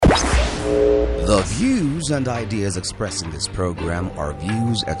views and ideas expressed in this program are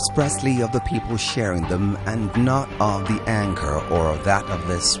views expressly of the people sharing them and not of the anchor or of that of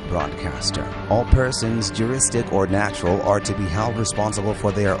this broadcaster. All persons, juristic or natural, are to be held responsible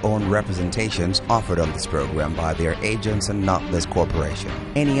for their own representations offered on this program by their agents and not this corporation.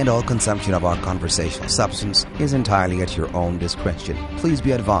 Any and all consumption of our conversational substance is entirely at your own discretion. Please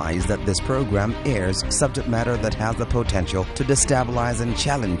be advised that this program airs subject matter that has the potential to destabilize and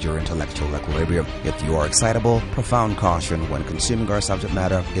challenge your intellectual equilibrium. If you are excitable, profound caution when consuming our subject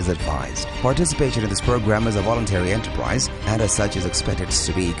matter is advised. Participation in this program is a voluntary enterprise and as such is expected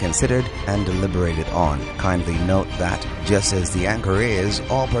to be considered and deliberated on. Kindly note that, just as the anchor is,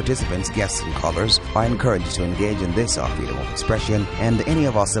 all participants, guests and callers are encouraged to engage in this our freedom of expression and any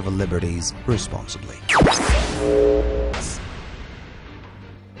of our civil liberties responsibly.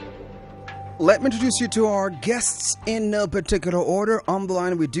 Let me introduce you to our guests in no particular order. On the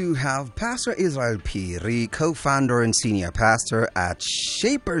line, we do have Pastor Israel Piri, co-founder and senior pastor at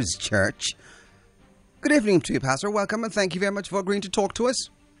Shapers Church. Good evening to you, Pastor. Welcome, and thank you very much for agreeing to talk to us.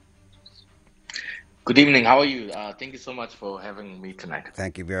 Good evening. How are you? Thank you so much for having me tonight.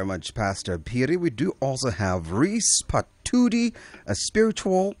 Thank you very much, Pastor Piri. We do also have Reese Patudi, a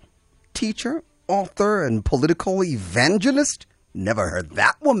spiritual teacher, author, and political evangelist. Never heard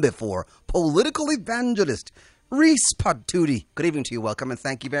that one before. Political evangelist. Reese Patudi. Good evening to you. Welcome, and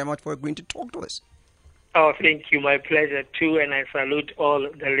thank you very much for agreeing to talk to us. Oh, thank you. My pleasure, too. And I salute all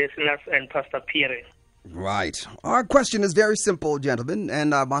the listeners and Pastor Pierre. Right. Our question is very simple, gentlemen.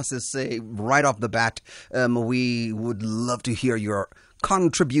 And I must just say right off the bat, we would love to hear your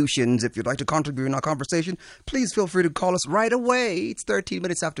contributions. If you'd like to contribute in our conversation, please feel free to call us right away. It's 13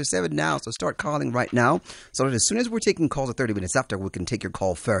 minutes after 7 now, so start calling right now so that as soon as we're taking calls at 30 minutes after, we can take your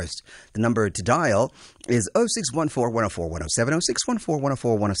call first. The number to dial is 0614-104-107,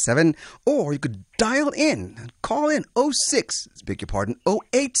 0614-104-107, or you could dial in, call in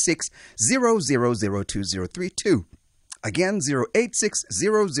 086-0002032. Again,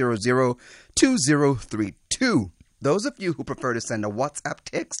 086-0002032. Those of you who prefer to send a WhatsApp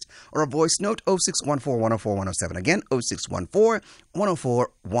text or a voice note, 0614-104-107. Again,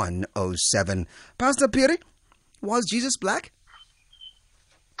 0614-104-107. Pastor Piri, was Jesus black?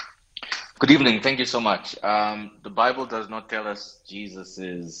 Good evening. Thank you so much. The Bible does not tell us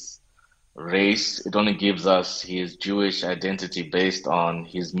Jesus' race. It only gives us his Jewish identity based on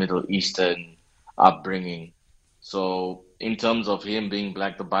his Middle Eastern upbringing. So in terms of him being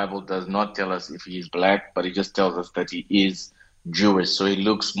black, the Bible does not tell us if he is black, but it just tells us that he is Jewish. So he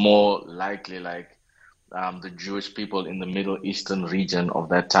looks more likely like the Jewish people in the Middle Eastern region of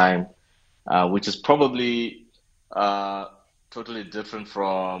that time, which is probably totally different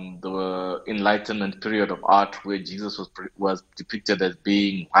from the Enlightenment period of art where Jesus was depicted as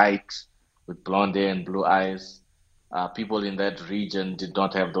being white with blonde hair and blue eyes. People in that region did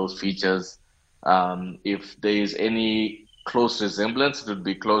not have those features. If there is any close resemblance, it would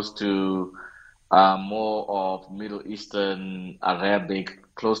be close to more of Middle Eastern Arabic,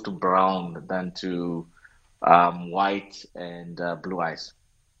 close to brown than to white and blue eyes.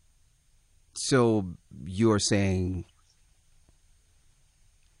 So you're saying...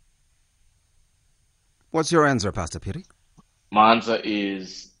 What's your answer, Pastor Piri? My answer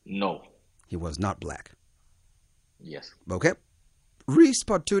is no. He was not black. Yes. Okay. Reese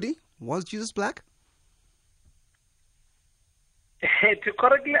Patudi, was Jesus black? To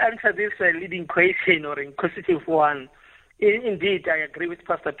correctly answer this leading question or inquisitive one, indeed, I agree with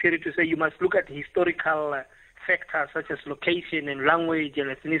Pastor Pierre to say you must look at historical factors such as location and language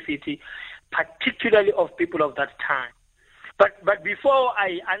and ethnicity, particularly of people of that time. But before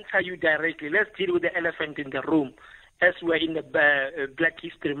I answer you directly, let's deal with the elephant in the room. As we're in the Black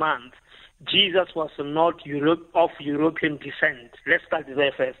History Month, Jesus was not of European descent. Let's start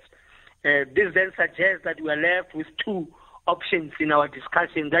there first. This then suggests that we are left with two options in our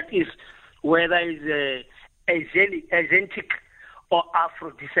discussion. That is whether it's Asiatic or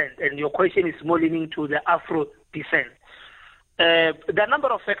Afro descent. And your question is more leaning to the Afro descent. There are a number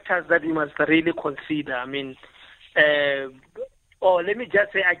of factors that we must really consider. I mean, let me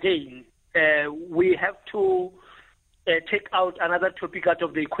just say again, we have to take out another topic out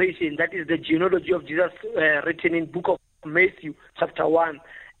of the equation. That is the genealogy of Jesus written in book of Matthew chapter 1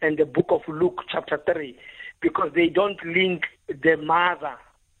 and the book of Luke chapter 3, because they don't link the mother.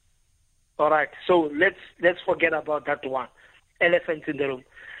 All right, so let's forget about that one. Elephant in the room.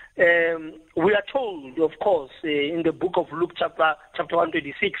 We are told, of course, in the book of Luke chapter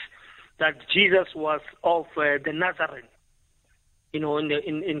 126, that Jesus was of the Nazarene,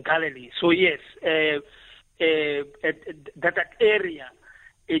 in Galilee. So yes, that area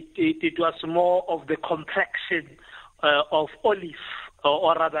it was more of the complexion of olive,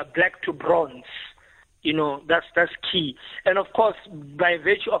 or rather black to bronze. That's key. And of course, by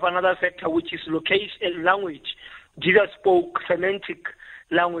virtue of another factor, which is location, language, Jesus spoke Semitic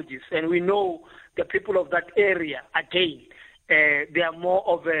languages, and we know the people of that area, again, they are more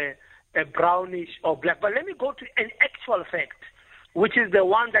of a brownish or black. But let me go to an actual fact, which is the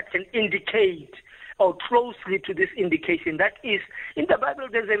one that can indicate, or closely to this indication. That is, in the Bible,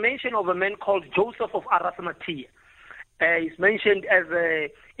 there's a mention of a man called Joseph of Arimathea. He's mentioned as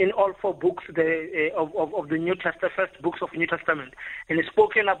in all four books of the New Testament, first books of New Testament, and is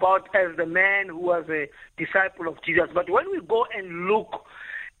spoken about as the man who was a disciple of Jesus. But when we go and look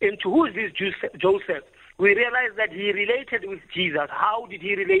into who is this Joseph, we realize that he related with Jesus. How did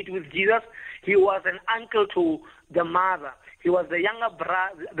he relate with Jesus? He was an uncle to the mother. He was the younger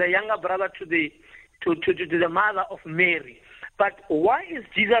brother to the mother of Mary. But why is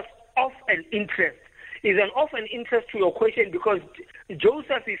Jesus of an interest? Is of an interest to your question because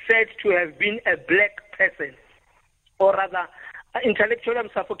Joseph is said to have been a black person, or rather, intellectually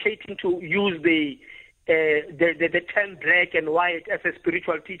I'm suffocating to use the term black and white as a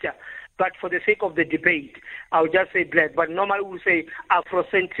spiritual teacher, but for the sake of the debate, I'll just say black. But normally we'll say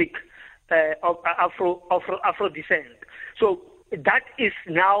Afrocentric, Afro descent. So that is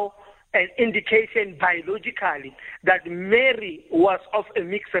now an indication biologically that Mary was of a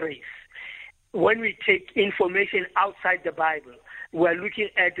mixed race. When we take information outside the Bible, we're looking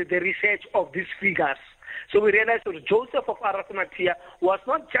at the research of these figures. So we realize that Joseph of Arimathea was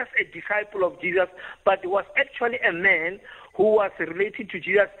not just a disciple of Jesus, but was actually a man who was related to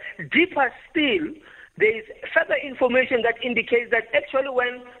Jesus. Deeper still, there is further information that indicates that actually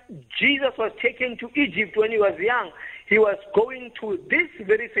when Jesus was taken to Egypt when he was young, he was going to this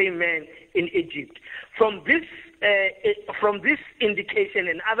very same man in Egypt. From this indication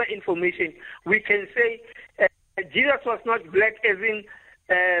and other information, we can say Jesus was not black as in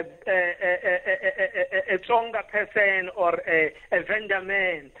a Tsonga person or a Venda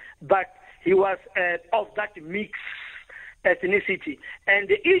man, but he was of that mixed ethnicity. And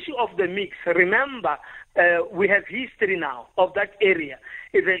the issue of the mix, remember, we have history now of that area.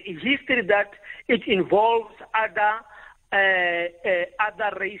 It's a history that it involves other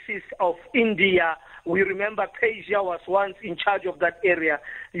races of India. We remember Persia was once in charge of that area.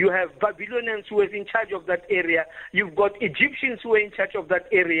 You have Babylonians who were in charge of that area. You've got Egyptians who were in charge of that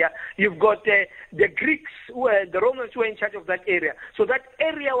area. You've got the Greeks, the Romans who were in charge of that area. So that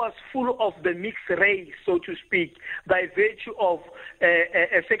area was full of the mixed race, so to speak, by virtue of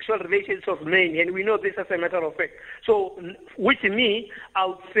sexual relations of men. And we know this as a matter of fact. So with me, I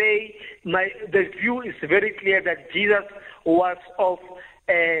would say the view is very clear that Jesus was of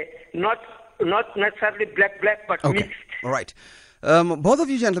not necessarily black, but okay. Mixed. All right. Both of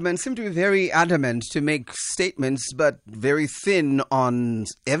you gentlemen seem to be very adamant to make statements, but very thin on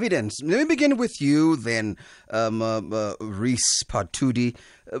evidence. Let me begin with you then, Reese Patudi.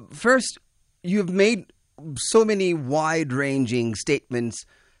 First, you've made so many wide-ranging statements.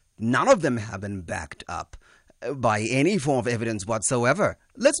 None of them have been backed up by any form of evidence whatsoever.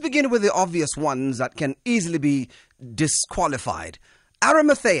 Let's begin with the obvious ones that can easily be disqualified.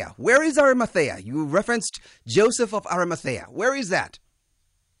 Arimathea. Where is Arimathea? You referenced Joseph of Arimathea. Where is that?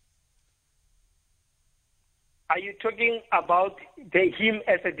 Are you talking about him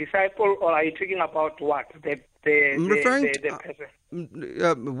as a disciple, or are you talking about what? Referring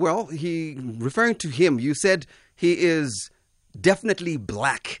to him. You said he is definitely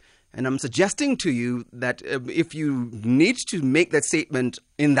black. And I'm suggesting to you that if you need to make that statement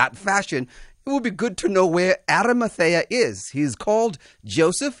in that fashion, it would be good to know where Arimathea is. He's called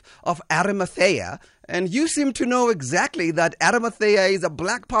Joseph of Arimathea, and you seem to know exactly that Arimathea is a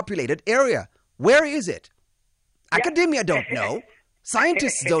black-populated area. Where is it? Yeah. Academia don't know.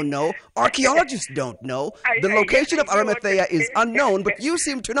 Scientists don't know. Archaeologists don't know. The location of Arimathea is unknown, but you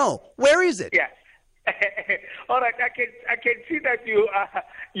seem to know. Where is it? Yeah. All right, I can see that you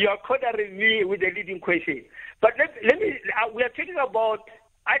are cornering me with the leading question. But let me. We are talking about.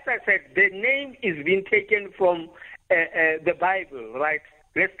 As I said, the name is being taken from the Bible, right?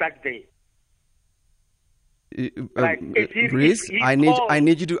 Let's start there. Reese, I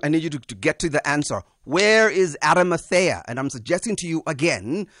need you to get to the answer. Where is Arimathea? And I'm suggesting to you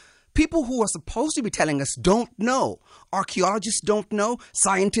again, people who are supposed to be telling us don't know. Archaeologists don't know.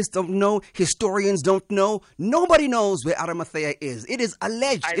 Scientists don't know. Historians don't know. Nobody knows where Arimathea is. It is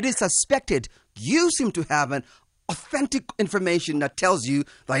alleged. It is suspected. You seem to have an authentic information that tells you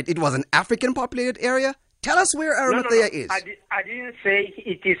that it was an African populated area. Tell us where Arimathea is. I didn't say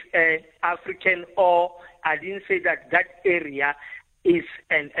it is African, or I didn't say that area is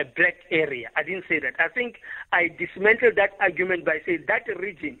a black area. I didn't say that. I think I dismantled that argument by saying that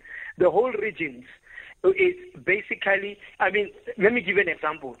region, the whole regions, is basically, I mean, let me give you an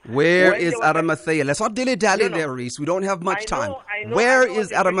example. Where is Arimathea? Let's not dilly-dally there, Reese. We don't have much time. Where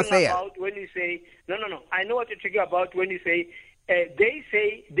is Arimathea? When you say, no. I know what you're talking about when you say, they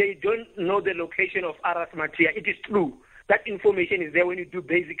say they don't know the location of Arimathea. It is true. That information is there when you do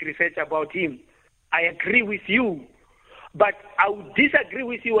basic research about him. I agree with you. But I would disagree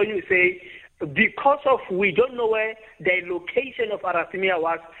with you when you say, because of we don't know where the location of Arimathea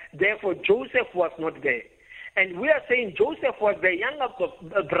was, therefore Joseph was not there. And we are saying Joseph was the younger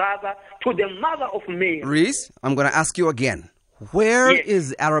brother to the mother of Mary. Reese, I'm going to ask you again. Where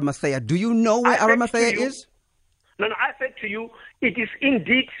is Arimathea? Do you know where Arimathea is? No, I said to you, it is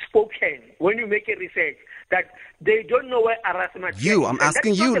indeed spoken when you make a research that they don't know where Arimathea is. I'm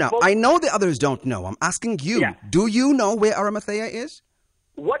asking you now. I know the others don't know. I'm asking you. Yeah. Do you know where Arimathea is?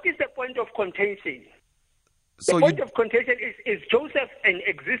 What is the point of contention? The point of contention is Joseph an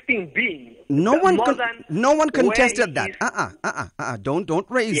existing being? No one contested that. Don't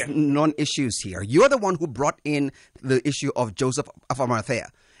raise non-issues here. You're the one who brought in the issue of Joseph of Arimathea.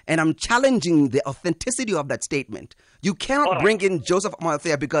 And I'm challenging the authenticity of that statement. You cannot bring in Joseph of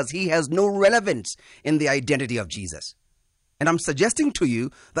Arimathea because he has no relevance in the identity of Jesus. And I'm suggesting to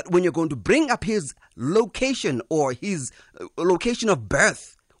you that when you're going to bring up his location or his location of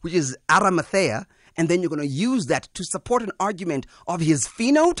birth, which is Arimathea, and then you're going to use that to support an argument of his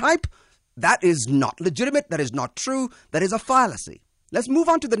phenotype, that is not legitimate, that is not true, that is a fallacy. Let's move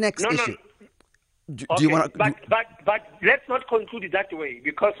on to the next issue. Do you want to, but let's not conclude it that way,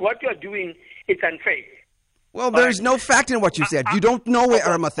 because what you're doing is unfair. Well, there is no fact in what you said. You don't know where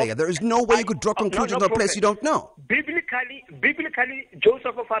Arimathea. There is no way you could draw conclusions on a place you don't know. Biblically,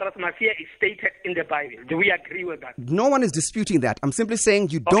 Joseph of Arimathea is stated in the Bible. Do we agree with that? No one is disputing that. I'm simply saying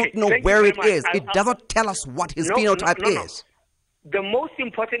you don't know where it is. It doesn't tell us what his phenotype is. The most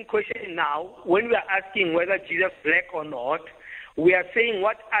important question now, when we are asking whether Jesus is black or not, we are saying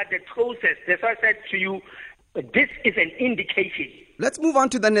what are the closest. That's why I said to you, this is an indication. Let's move on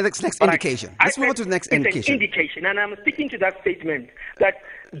to the next indication. Let's move on to the next indication. It's an indication, and I'm sticking to that statement that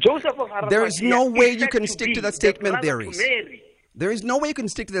Joseph of Arimathea. There is no way you can stick to that statement, there is. There is no way you can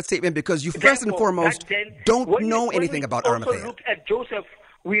stick to that statement because you first and foremost don't know anything about Arimathea. When we look at Joseph,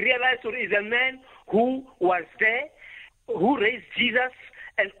 we realize there is a man who was there, who raised Jesus,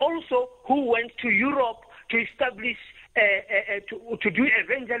 and also who went to Europe to establish, to do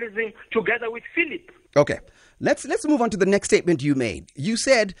evangelism together with Philip. Okay, let's move on to the next statement you made. You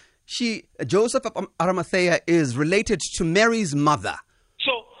said Joseph of Arimathea is related to Mary's mother.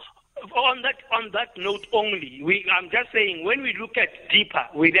 So, on that note only, I'm just saying when we look at deeper,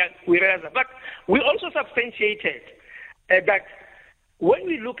 we realize that. But we also substantiated that when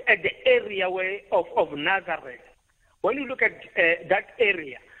we look at the area of Nazareth, when we look at that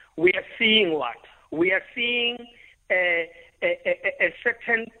area, we are seeing what? We are seeing a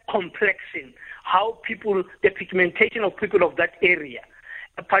certain complexion, how people, the pigmentation of people of that area,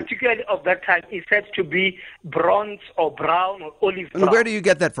 particularly of that time, is said to be bronze or brown or olive brown. And where do you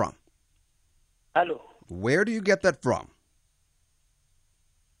get that from? Hello? Where do you get that from?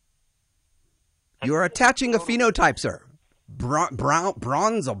 You're attaching a phenotype, sir.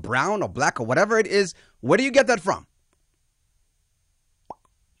 Bronze or brown or black or whatever it is. Where do you get that from?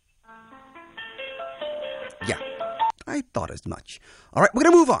 Yeah, I thought as much. All right, we're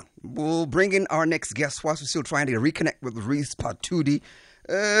going to move on. We'll bring in our next guest whilst we're still trying to reconnect with Reese Patudi.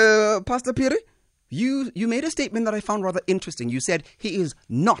 Pastor Piri, you made a statement that I found rather interesting. You said he is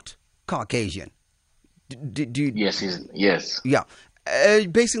not Caucasian. Yes. Yeah.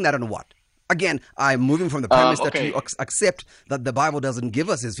 Basing that on what? Again, I'm moving from the premise that you accept that the Bible doesn't give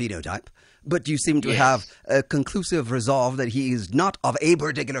us his phenotype, but you seem to have a conclusive resolve that he is not of a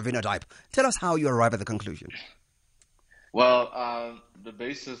particular phenotype. Tell us how you arrive at the conclusion. Well, the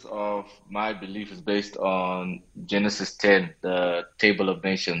basis of my belief is based on Genesis 10, the table of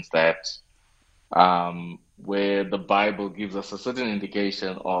nations, that where the Bible gives us a certain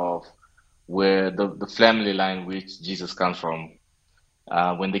indication of where the family line which Jesus comes from.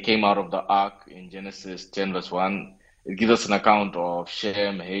 When they came out of the ark in Genesis 10 verse 1, it gives us an account of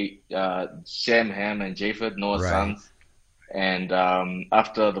Shem, Ham, and Japheth, Noah's sons. And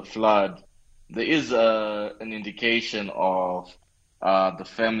after the flood, there is an indication of the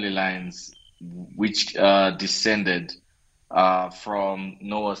family lines which descended from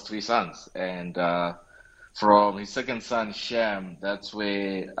Noah's three sons. And from his second son, Shem, that's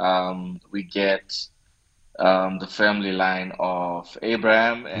where we get the family line of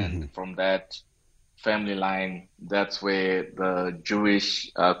Abraham, and from that family line. That's where the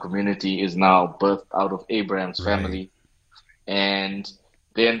Jewish community is now birthed out of Abraham's family. And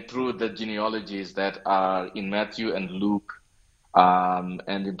then through the genealogies that are in Matthew and Luke, and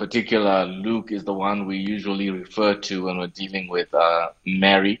in particular, Luke is the one we usually refer to when we're dealing with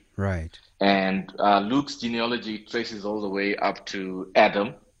Mary. Right. And Luke's genealogy traces all the way up to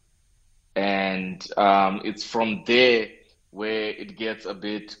Adam. And it's from there where it gets a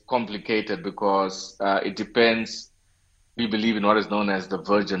bit complicated because it depends, we believe in what is known as the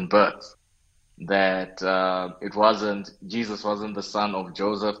virgin birth. That Jesus wasn't the son of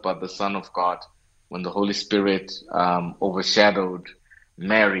Joseph, but the son of God when the Holy Spirit overshadowed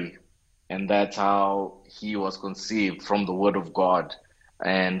Mary. And that's how he was conceived, from the word of God.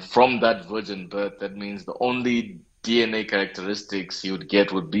 And from that virgin birth, that means the only DNA characteristics he would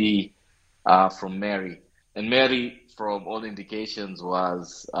get would be from Mary. And Mary, from all indications,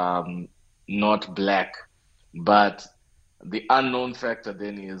 was not black. But the unknown factor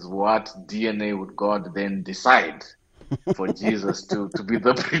then is what DNA would God then decide for Jesus to be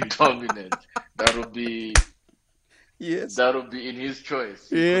the predominant. That would be in his choice.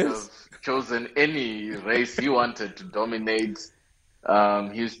 He could have chosen any race he wanted to dominate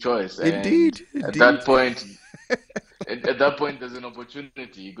his choice. Indeed. At that point, there's an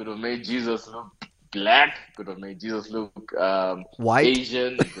opportunity. He could have made Jesus look black. He could have made Jesus look white.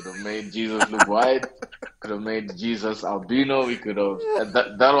 Asian. He could have made Jesus look white. Could have made Jesus albino. We could have.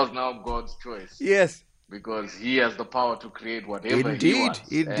 That was now God's choice. Yes. Because he has the power to create whatever he wants.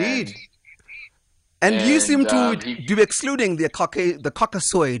 Indeed. And you seem to be excluding the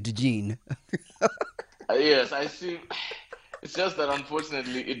Caucasoid gene. Yes, I see. It's just that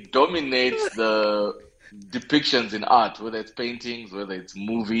unfortunately it dominates the depictions in art, whether it's paintings, whether it's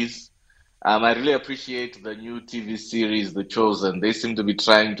movies. I really appreciate the new TV series, The Chosen. They seem to be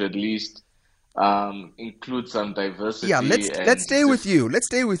trying to at least include some diversity. Yeah, let's stay with you. Let's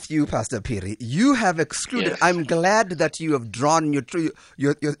stay with you, Pastor Piri. You have excluded. Yes. I'm glad that you have drawn your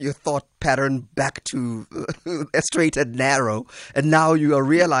thought pattern back to straight and narrow, and now you are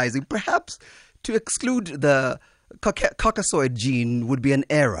realizing perhaps to exclude the Caucasoid gene would be an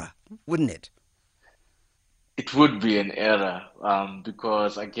error, wouldn't it? It would be an error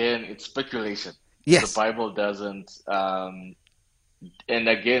because, again, it's speculation. Yes. The Bible doesn't. And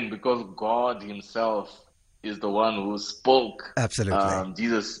again, because God himself is the one who spoke. Absolutely.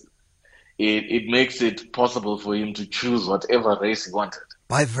 Jesus, it makes it possible for him to choose whatever race he wanted.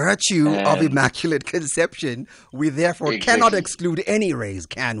 By virtue of Immaculate Conception, we therefore cannot exclude any race,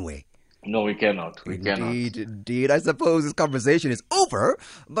 can we? No, we cannot. Indeed. I suppose this conversation is over,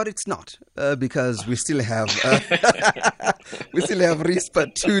 but it's not because we still have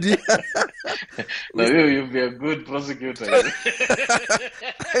Rispa Tudi. No, you'll be a good prosecutor.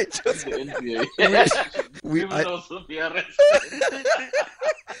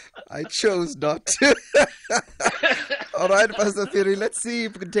 I chose not to. All right, Pastor Piri, let's see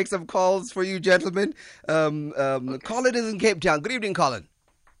if we can take some calls for you, gentlemen. Colin is in Cape Town. Good evening, Colin.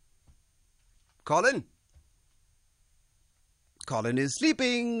 Colin is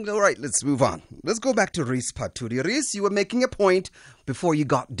sleeping. All right, let's move on. Let's go back to Reese Paturi. Reese, you were making a point before you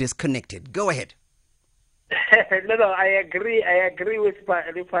got disconnected. Go ahead. No, I agree. I agree with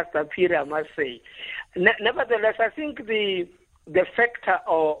Pastor Peter, I must say. Nevertheless, I think the factor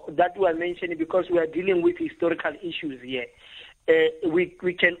that we are mentioning, because we are dealing with historical issues here,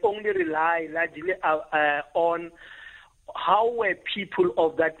 we can only rely largely on how were people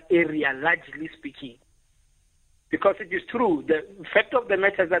of that area, largely speaking. Because it is true, the fact of the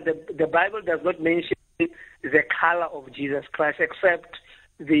matter is that the Bible does not mention the color of Jesus Christ, except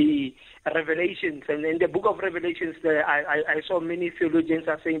the Revelations. And in the book of Revelations, I saw many theologians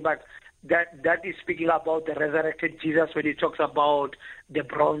are saying, but that is speaking about the resurrected Jesus when he talks about the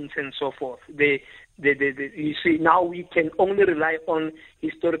bronze and so forth. You see, now we can only rely on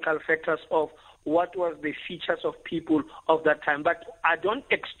historical factors of what was the features of people of that time. But I don't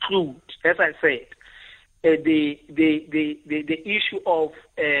exclude, as I said, the issue of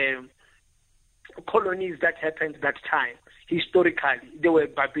colonies that happened that time. Historically, there were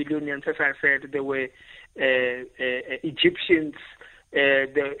Babylonians, as I said, there were Egyptians, there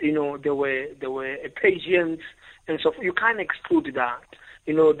were Persians, and so forth. You can't exclude that.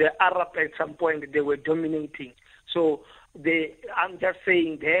 The Arab at some point they were dominating. So I'm just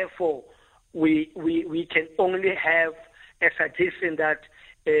saying, therefore, we can only have a suggestion that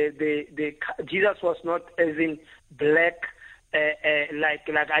Jesus was not as in black, like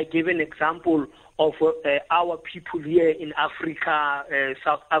I gave an example of our people here in Africa,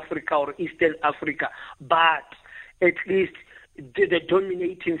 South Africa or Eastern Africa, but at least the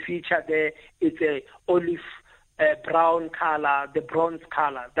dominating feature there is a olive brown color, the bronze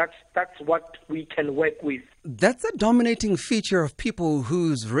color. That's what we can work with. That's a dominating feature of people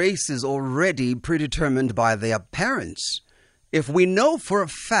whose race is already predetermined by their parents. If we know for a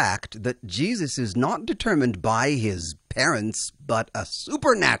fact that Jesus is not determined by his parents, but a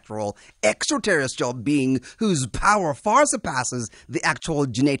supernatural, extraterrestrial being whose power far surpasses the actual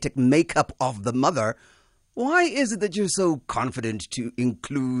genetic makeup of the mother, why is it that you're so confident to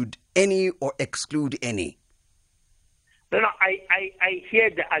include any or exclude any? No, I hear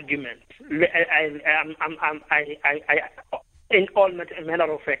the argument. In all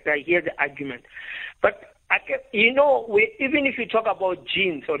manner of fact, I hear the argument. But even if you talk about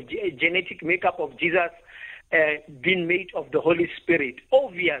genes or genetic makeup of Jesus being made of the Holy Spirit,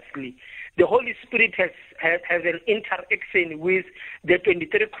 obviously the Holy Spirit has an interaction with the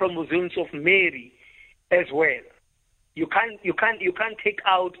 23 chromosomes of Mary as well. You can't take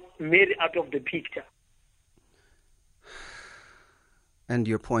out Mary out of the picture. And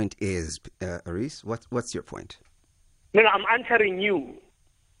your point is, Aris, what's your point? No, I'm answering you.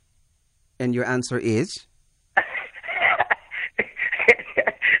 And your answer is?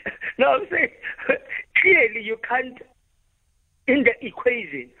 No, I'm saying clearly you can't, in the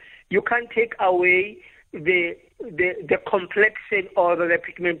equation, you can't take away the complexion or the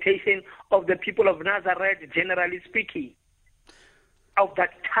pigmentation of the people of Nazareth, generally speaking, of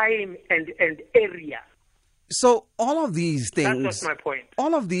that time and area. So all of these things... That's not my point.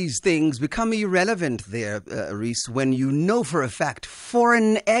 All of these things become irrelevant there, Reese, when you know for a fact for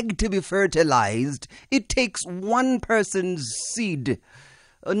an egg to be fertilized, it takes one person's seed.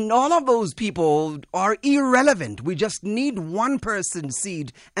 And all of those people are irrelevant. We just need one person's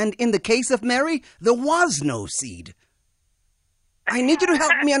seed. And in the case of Mary, there was no seed. I need you to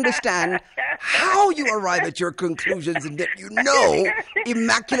help me understand how you arrive at your conclusions and that you know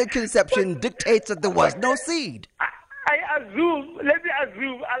Immaculate Conception dictates that there was no seed. Allow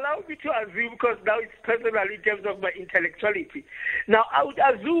me to assume, because now it's personal in terms of my intellectuality. Now, I would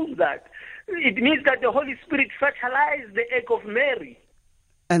assume that it means that the Holy Spirit fertilized the egg of Mary.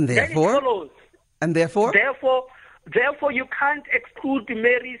 And therefore? Then it follows. And therefore? Therefore, you can't exclude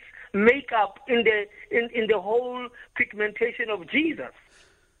Mary's makeup in the whole pigmentation of Jesus.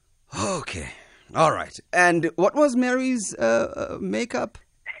 Okay. All right. And what was Mary's makeup?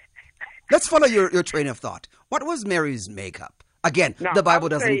 Let's follow your train of thought. What was Mary's makeup? Again, now, the Bible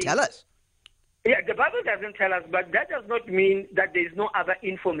doesn't tell us. Yeah, the Bible doesn't tell us, but that does not mean that there is no other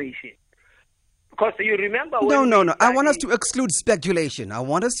information. Because you remember when... No. I want us to exclude speculation. I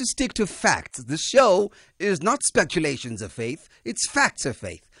want us to stick to facts. The show is not speculations of faith. It's facts of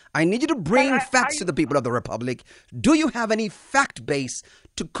faith. I need you to bring facts to the people of the Republic. Do you have any fact base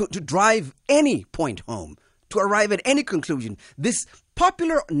to drive any point home, to arrive at any conclusion? This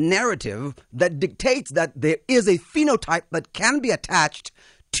popular narrative that dictates that there is a phenotype that can be attached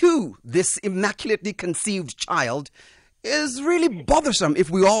to this immaculately conceived child is really bothersome if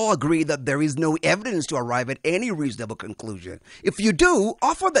we all agree that there is no evidence to arrive at any reasonable conclusion. If you do,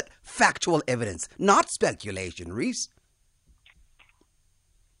 offer that factual evidence, not speculation, Reese.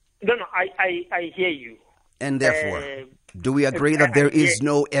 No, I hear you. And therefore, do we agree that there is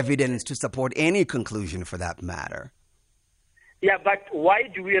no evidence to support any conclusion for that matter? Yeah, but why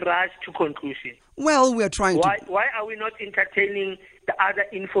do we rush to conclusion? Well, we are trying to... Why are we not entertaining the other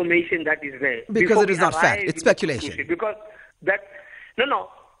information that is there? Because it is not fact. It's speculation. Because that... No.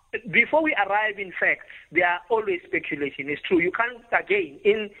 Before we arrive in facts, there are always speculation. It's true. You can't, again,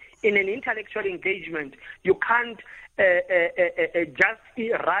 in an intellectual engagement, you can't just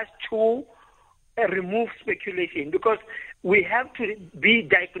rush to remove speculation, because we have to be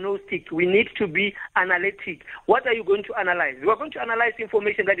diagnostic. We need to be analytic. What are you going to analyze? We're going to analyze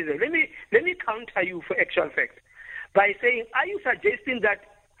information that is there. Let me counter you for actual facts by saying, are you suggesting that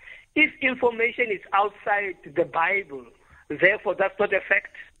if information is outside the Bible, therefore that's not a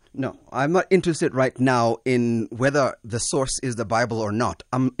fact? No, I'm not interested right now in whether the source is the Bible or not.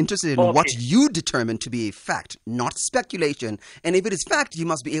 I'm interested in what you determine to be a fact, not speculation. And if it is fact, you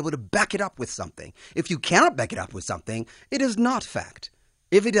must be able to back it up with something. If you cannot back it up with something, it is not fact.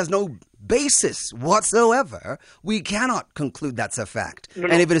 If it has no basis whatsoever, we cannot conclude that's a fact.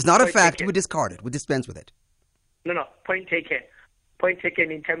 And if it is not a fact, we discard it. We dispense with it. No, point taken. Point taken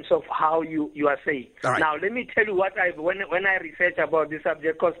in terms of how you are saying. Right. Now, let me tell you what when I research about this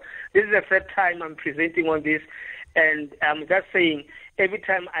subject, because this is the first time I'm presenting on this, and I'm just saying every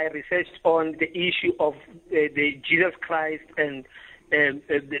time I researched on the issue of the Jesus Christ and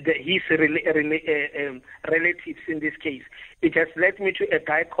his relatives in this case, it has led me to a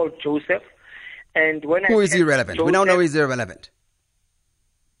guy called Joseph. And when Who is irrelevant? Joseph, we now know he's irrelevant.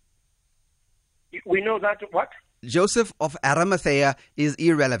 We know that what? Joseph of Arimathea is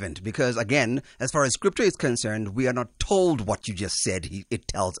irrelevant because, again, as far as Scripture is concerned, we are not told what you just said. It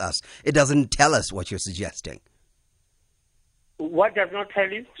tells us. It doesn't tell us what you're suggesting. What does not tell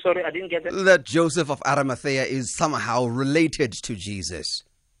you? Sorry, I didn't get that. That Joseph of Arimathea is somehow related to Jesus.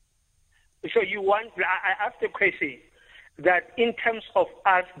 So you want, I asked the question that in terms of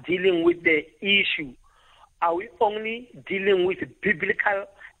us dealing with the issue, are we only dealing with biblical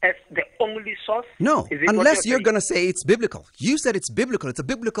as the only source? No, unless you're going to say it's biblical. You said it's biblical. It's a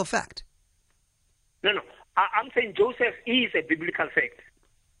biblical fact. No. I'm saying Joseph is a biblical fact.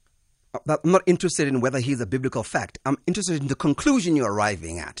 I'm not interested in whether he's a biblical fact. I'm interested in the conclusion you're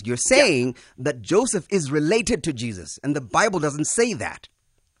arriving at. You're saying that Joseph is related to Jesus, and the Bible doesn't say that.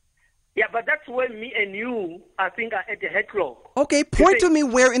 Yeah, but that's where me and you, I think, are at the headlock. Okay, point to me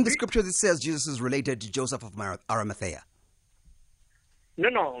where in the Scriptures it says Jesus is related to Joseph of Arimathea.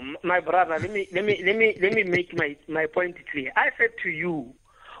 No, my brother. Let me make my point clear. I said to you,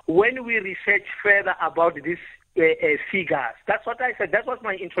 when we research further about this figures, that's what I said. That was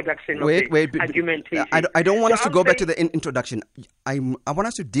my introduction. Wait, argumentation. I don't want us to go back to the introduction. I want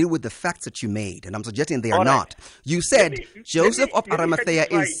us to deal with the facts that you made, and I'm suggesting they are not. You said Joseph of Arimathea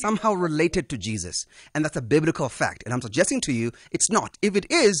is somehow related to Jesus, and that's a biblical fact. And I'm suggesting to you it's not. If it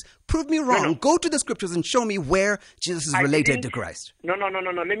is, prove me wrong. No. Go to the Scriptures and show me where Jesus is related to Christ. No.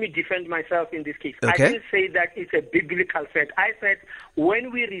 Let me defend myself in this case. Okay. I didn't say that it's a biblical fact. I said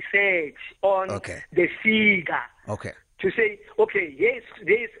when we research on the figure. Okay. To say, okay, yes,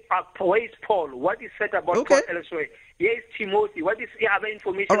 where is Paul? What is said about Paul elsewhere? Yes, Timothy. What is the other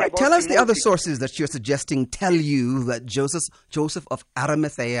information all right, about tell us Timothy? The other sources that you're suggesting tell you that Joseph of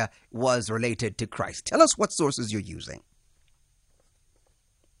Arimathea was related to Christ. Tell us what sources you're using.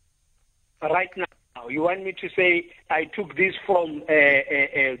 Right now, you want me to say I took this from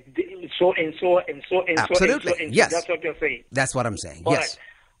so and so and so and Absolutely. so and so. Yes. That's what you're saying. That's what I'm saying. All yes.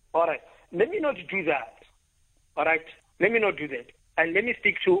 Right. All right. Let me not do that. All right. Let me not do that. And let me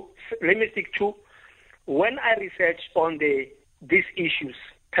stick to when I researched on these issues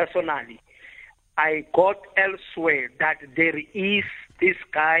personally, I got elsewhere that there is this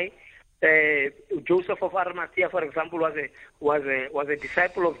guy, Joseph of Arimathea, for example, was a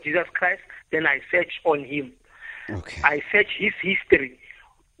disciple of Jesus Christ. Then I searched on him. Okay. I searched his history.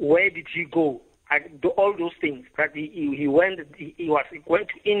 Where did he go? All those things. That he went to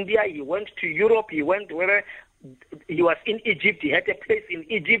India. He went to Europe. He went where he was in Egypt. He had a place in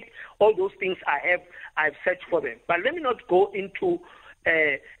Egypt. All those things I've searched for them. But let me not go into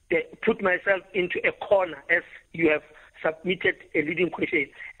put myself into a corner as you have submitted a leading question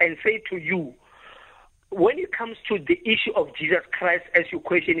and say to you, when it comes to the issue of Jesus Christ, as your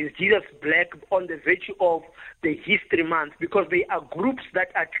question is, Jesus black on the virtue of the History Month, because there are groups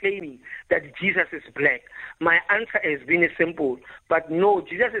that are claiming that Jesus is black. My answer has been simple, but no,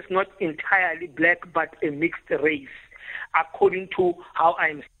 Jesus is not entirely black, but a mixed race, according to how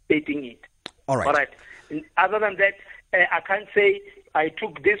I'm stating it. All right. All right. Other than that, I can't say I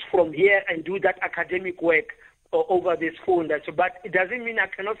took this from here and do that academic work over this phone. But it doesn't mean I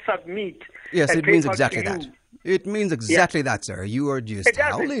cannot submit. Yes, it means exactly that. It means exactly that, sir. You are just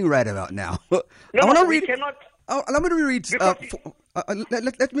howling right about now. No, we cannot. Let me read.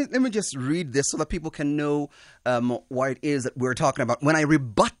 Let me just read this so that people can know what it is that we're talking about. When I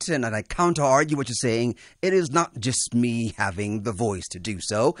rebut and I counter-argue what you're saying, it is not just me having the voice to do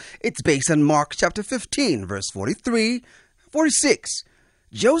so. It's based on Mark chapter 15, verse 43, 46.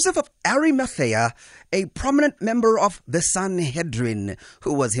 Joseph of Arimathea, a prominent member of the Sanhedrin,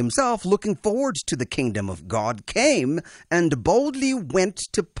 who was himself looking forward to the kingdom of God, came and boldly went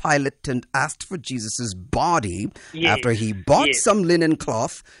to Pilate and asked for Jesus' body. Yes. After he bought some linen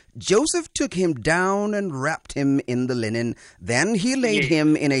cloth, Joseph took him down and wrapped him in the linen. Then he laid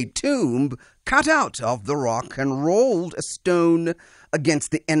him in a tomb cut out of the rock and rolled a stone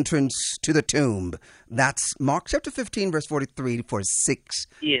against the entrance to the tomb. That's Mark chapter 15, verse 43, 46.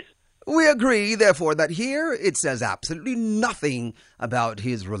 Yes. We agree, therefore, that here it says absolutely nothing about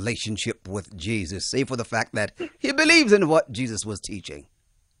his relationship with Jesus, save for the fact that he believes in what Jesus was teaching.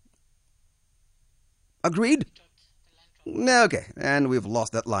 Agreed? Okay, and we've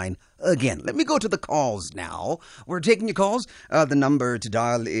lost that line again. Let me go to the calls now. We're taking your calls. The number to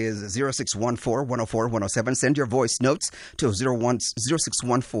dial is 0614-104-107. Send your voice notes to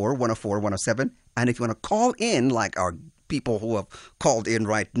 0614-104-107. And if you want to call in, like our people who have called in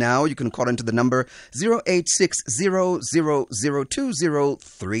right now, you can call into the number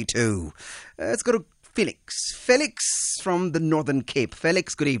 086002032. Let's go to Felix. Felix from the Northern Cape.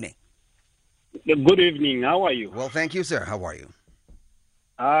 Felix, good evening. Good evening. How are you? Well, thank you, sir. How are you?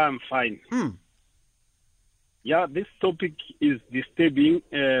 I'm fine. Yeah, this topic is disturbing.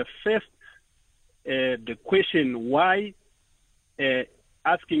 First, the question why,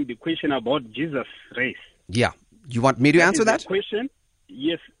 asking the question about Jesus' race. Yeah. You want me to answer that? Question?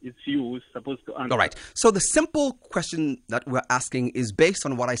 Yes, it's you who's supposed to answer. All right. So the simple question that we're asking is based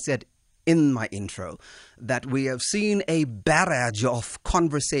on what I said in my intro, that we have seen a barrage of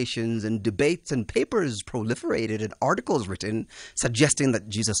conversations and debates and papers proliferated and articles written suggesting that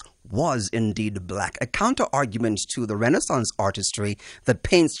Jesus was indeed black, a counter-argument to the Renaissance artistry that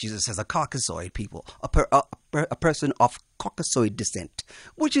paints Jesus as a Caucasoid people, a person of Caucasoid descent,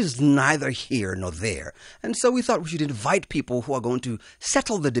 which is neither here nor there. And so we thought we should invite people who are going to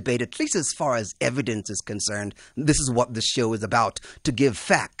settle the debate, at least as far as evidence is concerned. This is what this show is about, to give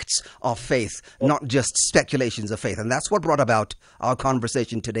facts of faith, not just speculations of faith. And that's what brought about our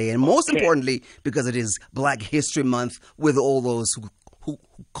conversation today. And most importantly, because it is Black History Month, with all those who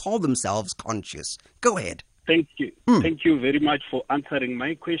call themselves conscious. Go ahead. Thank you. Thank you very much for answering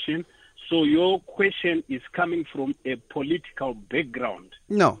my question. So your question is coming from a political background.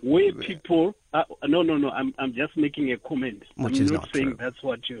 No. Where people... No. I'm just making a comment. Which I'm is not not saying true. that's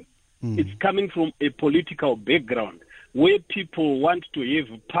what you... It's coming from a political background where people want to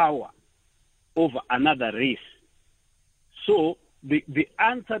have power over another race. So the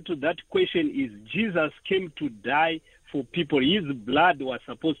answer to that question is Jesus came to die for people. His blood was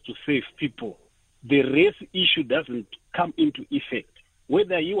supposed to save people. The race issue doesn't come into effect.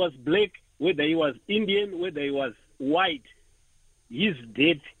 Whether he was black, whether he was Indian, whether he was white, his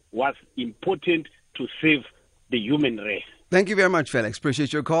death was important to save the human race. Thank you very much, Felix.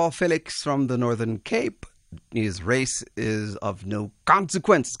 Appreciate your call. Felix from the Northern Cape. His race is of no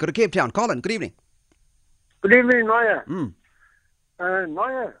consequence. Go to Cape Town. Colin, good evening. Good evening, Naya.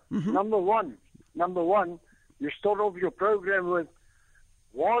 Naya, number one, you start off your program with,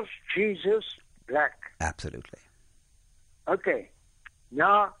 was Jesus black? Absolutely. Okay.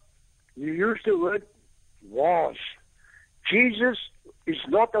 Now, you use the word was. Jesus is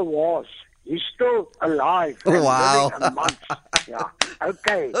not a was. He's still alive. And Wow. living amongst. Yeah.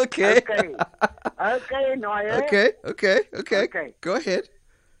 Okay. Okay. Okay, Naya. Okay. Go ahead.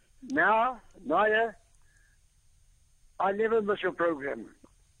 Now, Naya, I never miss your program.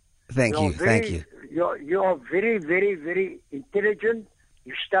 Thank you. You are very, very, very intelligent.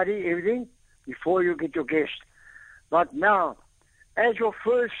 You study everything before you get your guest. But now, as your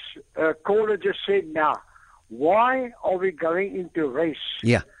first caller just said now, why are we going into race?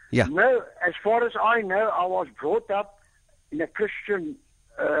 Yeah. No, as far as I know, I was brought up in a Christian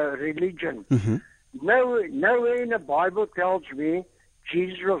religion. Nowhere in the Bible tells me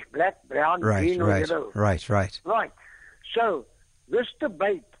Jesus was black, brown, green, or yellow. Right. Right. So, this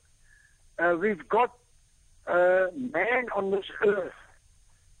debate, we've got man on this earth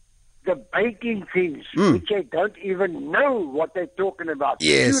debating things which they don't even know what they're talking about.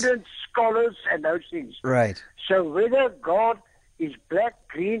 Yes. Students, scholars, and those things. Right. So whether God is black,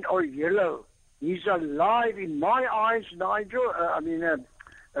 green, or yellow, he's alive in my eyes, Nigel.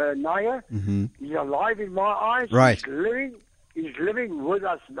 Naya. He's alive in my eyes. Right. He's living with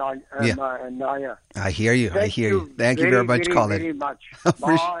us, Naya. I hear you. Thank you very much, Colin. Very much.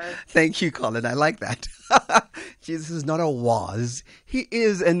 Bye. Thank you, Colin. I like that. Jesus is not a was. He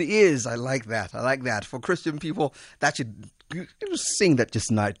is and is. I like that. For Christian people, that should sing that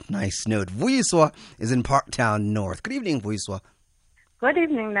just nice note. Vuiswa is in Parktown North. Good evening, Vuiswa. Good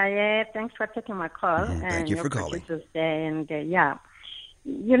evening, Naya. Thanks for taking my call. Thank you for calling. And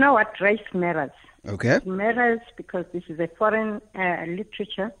you know what? Race matters. Okay. It matters because this is a foreign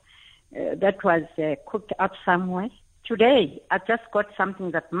literature that was cooked up somewhere. Today, I just got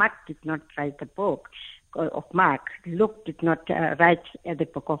something that Mark did not write the book of Mark. Luke did not write the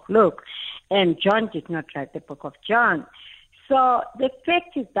book of Luke. And John did not write the book of John. So the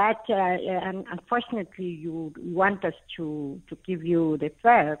fact is that, and unfortunately, you want us to give you the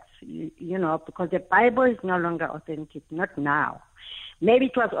facts, because the Bible is no longer authentic, not now. Maybe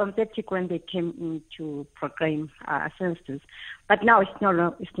it was authentic when they came in to proclaim census, but now it's no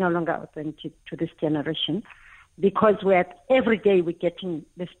longer authentic to this generation, because every day we're getting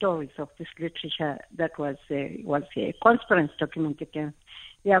the stories of this literature that was a conspiracy document against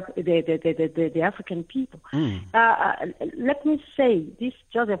the African people. Let me say, this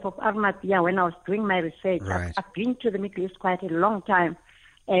Joseph of Arimathea, when I was doing my research, Right. I've been to the Middle East quite a long time,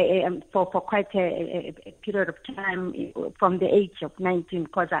 for quite a period of time, from the age of 19,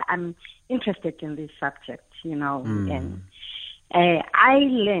 because I'm interested in this subject, and I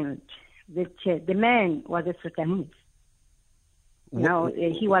learned that the man was a Sudanese.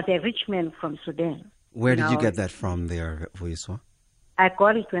 He was a rich man from Sudan. Where did you get that from there, Vuyiswa? I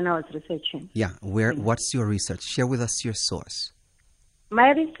got it when I was researching. Yeah, what's your research? Share with us your source.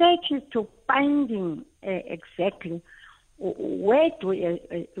 My research is to finding exactly where do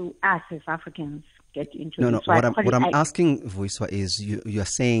us as Africans get into this. What I'm asking, Vuyiswa, is you're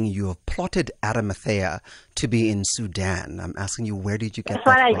saying you have plotted Arimathea to be in Sudan. I'm asking you, where did you get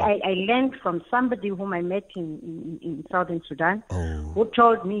that from? I learned from somebody whom I met in southern Sudan, who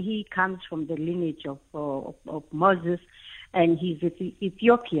told me he comes from the lineage of Moses, and he's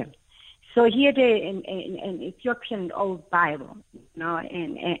Ethiopian. So he had an Ethiopian old Bible,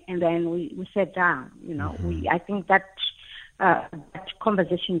 and then we sat down, I think that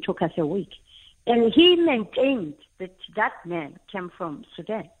conversation took us a week. And he maintained that man came from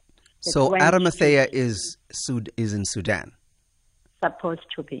Sudan. So Arimathea is in Sudan? Supposed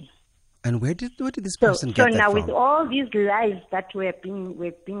to be. And where did this person get that from? So now with all these lies that we're being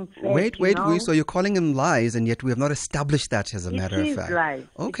fed, Wait, so you're calling him lies, and yet we have not established that as a matter of fact. Lies.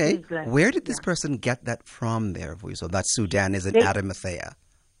 Okay, where did this person get that from there, so that Sudan is in Arimathea?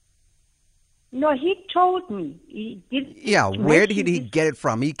 No, he told me. He did. Yeah, where did he get it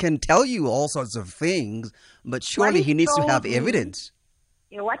from? He can tell you all sorts of things, but surely he needs to have evidence.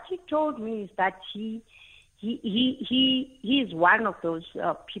 What he told me is that he is one of those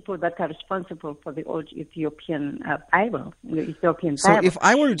people that are responsible for the old Ethiopian Bible, the Ethiopian Bible. So if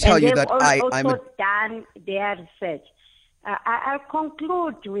I were to tell you that I'm also done their research, I'll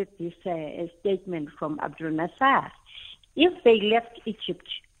conclude with this statement from Abdul Nasser. If they left Egypt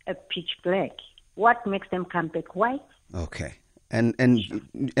pitch black, what makes them come back white? Okay, and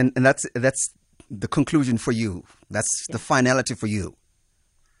that's the conclusion for you. That's the finality for you.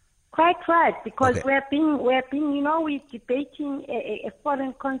 Quite right, because we're debating a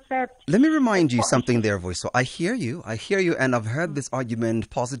foreign concept. Let me remind you something there, Voice. So I hear you, and I've heard this argument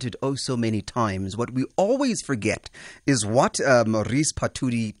posited so many times. What we always forget is what Maurice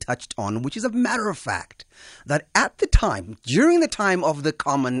Patudi touched on, which is a matter of fact, that at the time, during the time of the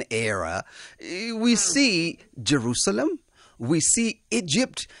Common Era, we see Jerusalem, we see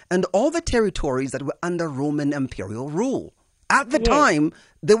Egypt, and all the territories that were under Roman imperial rule. At the time,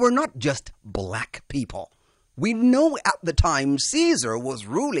 they were not just black people. We know at the time Caesar was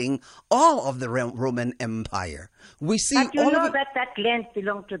ruling all of the Roman Empire. We see but you know that land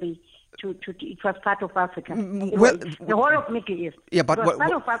belonged to it was part of Africa. The whole of Middle East. Yeah, but it was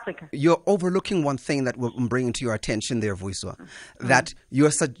part of Africa. You're overlooking one thing that I'm bringing to your attention there, Vuiswa, that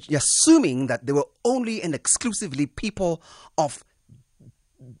you're assuming that there were only and exclusively people of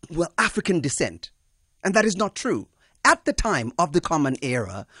African descent, and that is not true. At the time of the Common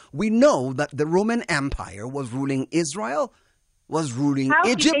Era, we know that the Roman Empire was ruling Israel, was ruling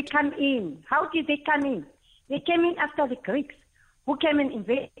Egypt. How did they come in? They came in after the Greeks, who came and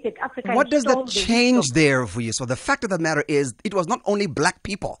invaded Africa. What does that change there for you? So the fact of the matter is, it was not only black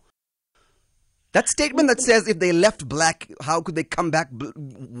people. That statement that says if they left black, how could they come back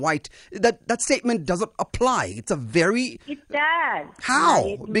white? That statement doesn't apply. It's a very... It does.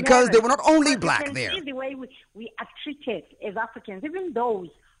 How? Because they were not only black there. See the way we are treated as Africans, even those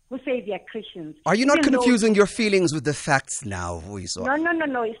who say they are Christians. Are you not confusing your feelings with the facts now, Vuiso?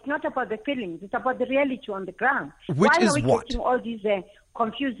 No. It's not about the feelings. It's about the reality on the ground. Which is what? Why are we getting all these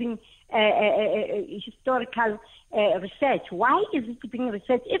confusing historical research? Why is it being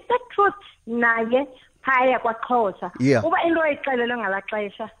researched? If the truth naye phaya kwaXhosa kuba into ayixelelwe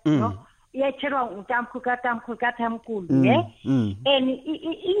ngalaxesha no iyathelwa uNtamkhulu kaTamkhulu and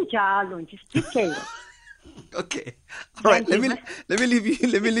injalo nje detail. Okay, all right. Let me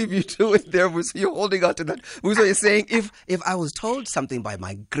leave you to it there. So you're holding on to that. So you're saying if I was told something by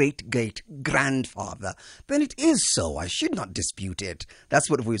my great grandfather, then it is so. I should not dispute it. That's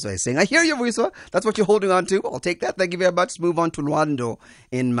what Vuiso is saying. I hear you, Vuiso. That's what you're holding on to. I'll take that. Thank you very much. Let's move on to Luando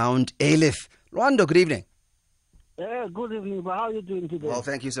in Mount Aleph. Luando, good evening. Good evening. But how are you doing today? Well,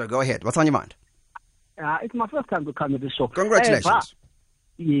 thank you, sir. Go ahead. What's on your mind? It's my first time to come to the show. Congratulations.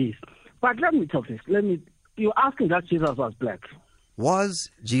 Yes. But let me talk this. You're asking that Jesus was black. Was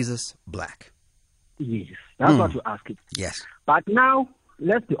Jesus black? Yes. That's what you're asking. Yes. But now,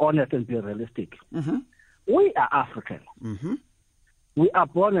 let's be honest and be realistic. Mm-hmm. We are African. Mm-hmm. We are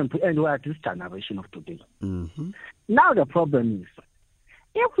born and we are this generation of today. Mm-hmm. Now the problem is,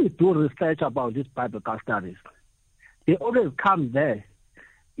 if we do research about these biblical studies, they always come there.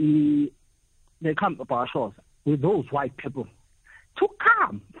 They come about shores with those white people to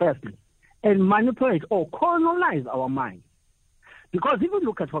come firstly and manipulate or colonize our mind. Because if you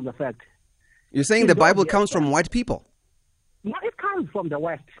look at from the fact... You're saying the Bible comes from white people? No, it comes from the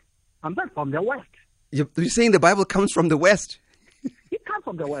West. I'm not from the West. You're saying the Bible comes from the West?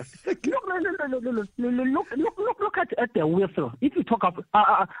 from the West. Look at the whistle. If you talk of,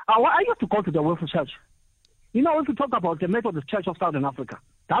 I used to go to the Whistle Church. You know, if you talk about the Methodist Church of Southern Africa,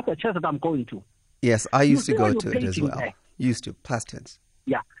 that's the church that I'm going to. Yes, I used to go to it as well. There. Used to, past tense.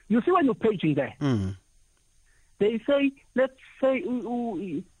 Yeah. You see when you're paging there, they say, let's say,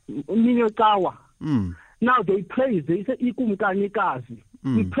 Minyokawa. Now they praise, they say, Ikumkanikazi.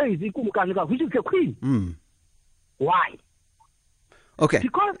 We praise Ikumkanikazi, which is the queen. Why? Okay.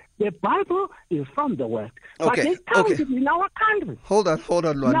 Because the Bible is from the West, but they count it in our country. Hold on,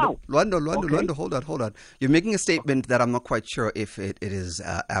 Luando. Luando, hold on. You're making a statement that I'm not quite sure if it is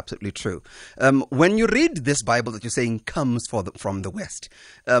absolutely true. When you read this Bible that you're saying comes from the West,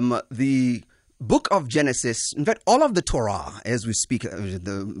 the book of Genesis, in fact, all of the Torah, as we speak,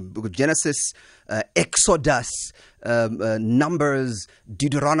 the book of Genesis, Exodus, Numbers,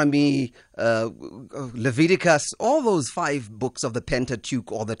 Deuteronomy, Leviticus, all those 5 books of the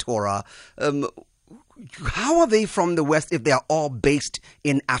Pentateuch or the Torah, how are they from the West if they are all based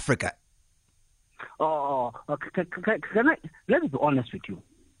in Africa? Let me be honest with you.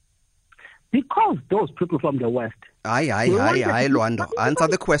 Because those people from the West... Luando. Answer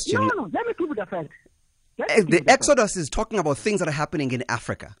the question. No, let me give you the fact. The Exodus is talking about things that are happening in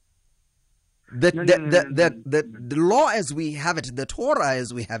Africa. The law as we have it, the Torah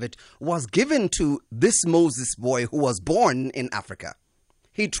as we have it, was given to this Moses boy who was born in Africa.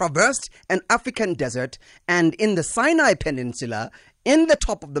 He traversed an African desert, and in the Sinai Peninsula, in the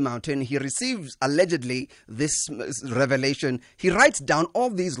top of the mountain, he receives allegedly this revelation. He writes down all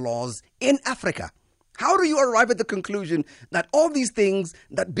these laws in Africa. How do you arrive at the conclusion that all these things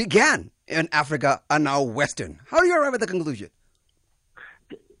that began in Africa are now Western? How do you arrive at the conclusion?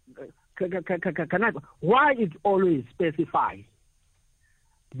 Why it always specifies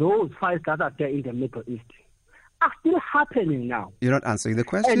those fights that are there in the Middle East are still happening now? You're not answering the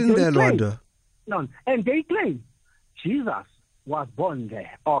question there, Luando. No, and they claim Jesus was born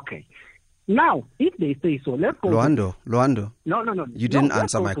there. Okay. Now, if they say so, let's go. Luando. No. You didn't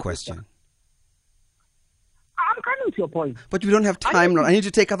answer my question. I'm coming to your point. But we don't have time. I need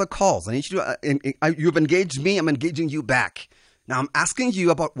to take other calls. I need you to. You've engaged me. I'm engaging you back. Now, I'm asking you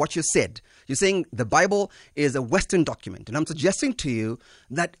about what you said. You're saying the Bible is a Western document. And I'm suggesting to you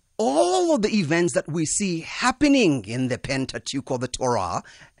that all of the events that we see happening in the Pentateuch or the Torah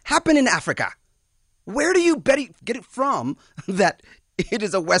happen in Africa. Where do you get it from that it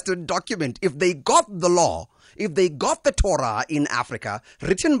is a Western document? If they got the law, if they got the Torah in Africa,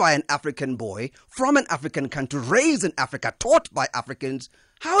 written by an African boy, from an African country, raised in Africa, taught by Africans,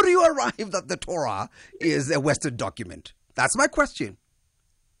 how do you arrive that the Torah is a Western document? That's my question.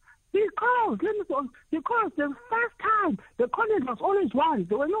 Because the first time, the continent was always one.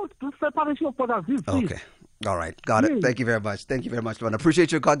 There were no separation of brothers. Okay. All right. Got it. Thank you very much. Thank you very much, Luan.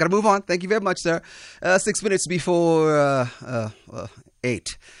 Appreciate your call. Got to move on. Thank you very much, sir. 6 minutes before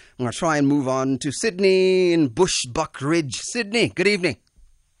 8. I'm going to try and move on to Sydney in Bushbuck Ridge. Sydney, good evening.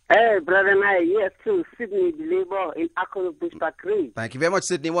 Hey, brother, yes, to Sydney, the labor in Akolo Bushbuck Ridge. Thank you very much,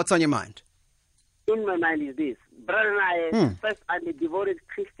 Sydney. What's on your mind? In my mind is this. Brother, first, I'm a devoted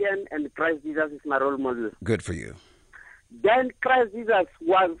Christian, and Christ Jesus is my role model. Good for you. Then Christ Jesus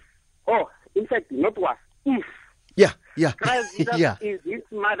was, in fact, not was, is. Yeah. Christ Jesus is his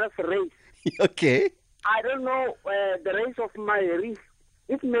mother's race. Okay. I don't know the race of Mary.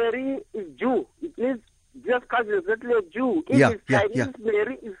 If Mary is Jew, it means Jesus Christ is exactly a Jew. If it's Chinese,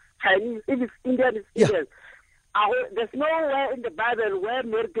 Mary is Chinese. If it's Indian, it's Indian. There's nowhere in the Bible where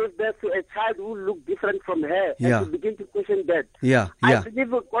Mary gave birth to a child who looked different from her. And to begin to question that. I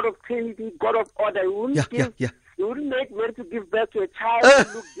believe a God of Trinity, God of order. You wouldn't make Mary to give birth to a child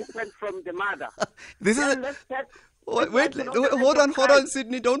who looked different from the mother. Hold on,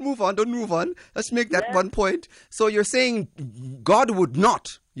 Sydney. Don't move on. Let's make that one point. So you're saying God would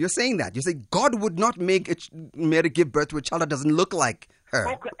not. You're saying that. You say God would not make Mary give birth to a child that doesn't look like her.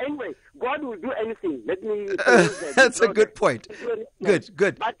 Okay, anyway, God will do anything. Let me that's a good point.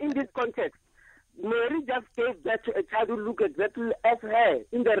 Good. But in this context, Mary just gave birth to a child who looked exactly as her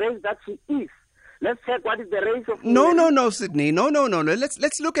in the race that she is. Let's check what is the race of Mary. No, Sydney. No.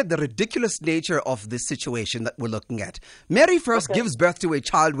 Let's look at the ridiculous nature of this situation that we're looking at. Mary first gives birth to a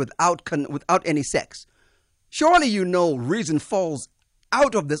child without any sex. Surely you know reason falls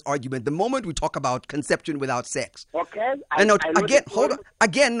out of this argument the moment we talk about conception without sex. Okay.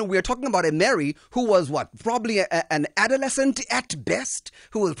 Again, we're talking about a Mary who was probably an adolescent at best,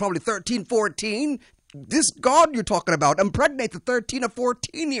 who was probably 13, 14. This God you're talking about impregnates a 13 or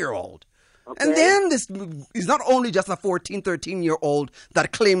 14-year-old. Okay. And then this is not only just a 14, 13-year-old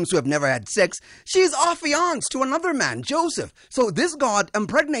that claims to have never had sex. She's affianced to another man, Joseph. So this God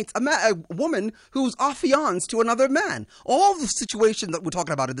impregnates a woman who's affianced to another man. All the situations that we're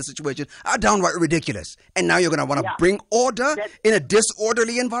talking about in this situation are downright ridiculous. And now you're going to want to bring order in a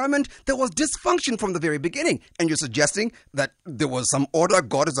disorderly environment. There was dysfunction from the very beginning. And you're suggesting that there was some order.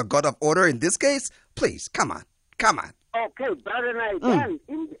 God is a God of order in this case? Please, come on. Okay, brother, then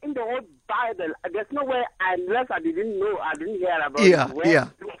in the whole Bible, there's no way, unless I didn't hear about it, where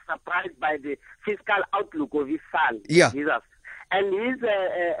he was surprised by the physical outlook of his son, Jesus. And his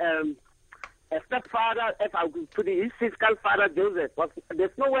stepfather, if I could put it, his physical father, Joseph.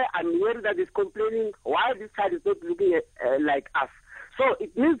 There's no way I'm hearing that he's complaining why this child is not looking like us. So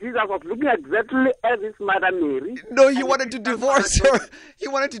it means Jesus was looking exactly as his mother Mary. No, he wanted to divorce her. He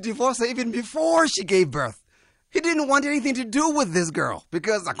wanted to divorce her even before she gave birth. He didn't want anything to do with this girl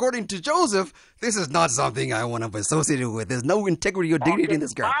because, according to Joseph, this is not something I want to be associated with. There's no integrity or dignity in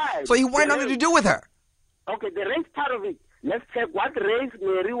this girl. Fine. So he wanted nothing to do with her. Okay, the race part of it. Let's check what race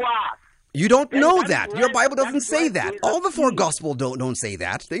Mary was. You don't know that. Your Bible doesn't say that. All the four Gospels don't say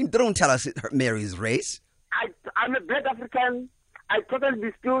that. They don't tell us Mary's race. I'm a black African. I totally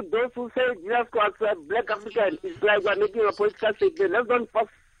dispute those who say Jesus was a black African. It's like we're making a political statement. Let's don't force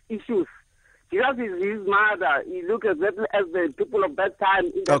issues. Jesus is his mother. He looks exactly as the people of that time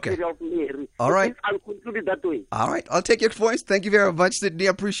in the period of Mary. All right. I'll conclude it that way. All right. I'll take your points. Thank you very much, Sydney.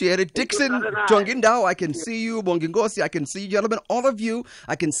 Appreciate it. Dixon, Jongindao, I can see you. Bongingosi, I can see you. Gentlemen, all of you,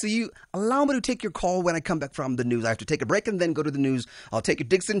 I can see you. Allow me to take your call when I come back from the news. I have to take a break and then go to the news. I'll take you,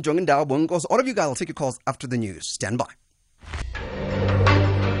 Dixon, Jongindao, Bongingosi. All of you guys, I'll take your calls after the news. Stand by.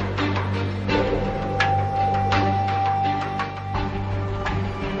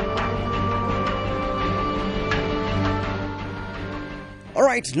 All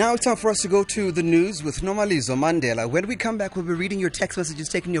right, now it's time for us to go to the news with Nomalizo Mandela. When we come back, we'll be reading your text messages,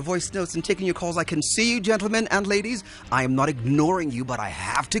 taking your voice notes, and taking your calls. I can see you, gentlemen and ladies. I am not ignoring you, but I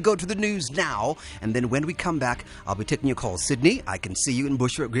have to go to the news now. And then when we come back, I'll be taking your calls. Sydney, I can see you in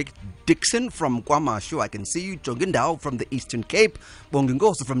Bushwick Creek. Dixon from Kwamashu, I can see you. Jongindao from the Eastern Cape.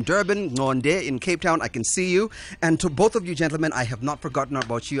 Bongingoso from Durban. Ngonde in Cape Town, I can see you. And to both of you, gentlemen, I have not forgotten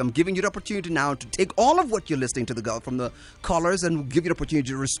about you. I'm giving you the opportunity now to take all of what you're listening to from the callers and give you the opportunity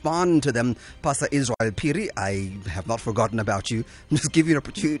to respond to them. Pastor Israel Piri, I have not forgotten about you. I'm just giving you an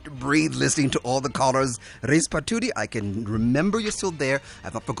opportunity to breathe listening to all the callers. Reis Patudi, I can remember you're still there. I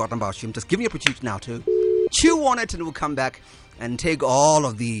have not forgotten about you. I'm just giving you an opportunity now to chew on it, and we'll come back and take all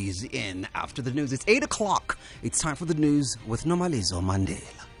of these in after the news. It's 8 o'clock. It's time for the news with Nomalizo Mandela.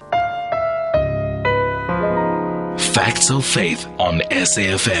 Facts of Faith on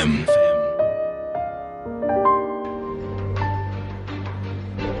SAFM.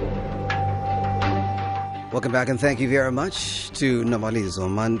 Welcome back, and thank you very much to Nomalizo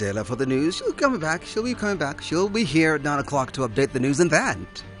Mandela for the news. She'll be coming back. She'll be here at 9 o'clock to update the news, and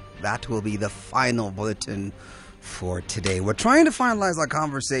that will be the final bulletin for today. We're trying to finalize our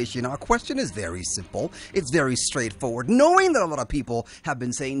conversation. Our question is very simple. It's very straightforward. Knowing that a lot of people have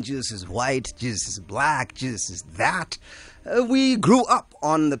been saying Jesus is white, Jesus is black, Jesus is that, we grew up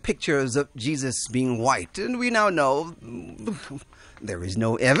on the pictures of Jesus being white, and we now know there is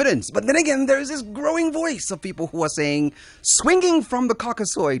no evidence. But then again, there is this growing voice of people who are saying, swinging from the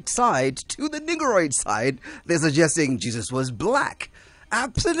Caucasoid side to the Negroid side, they're suggesting Jesus was black.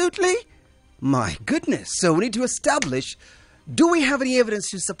 Absolutely? My goodness. So we need to establish, do we have any evidence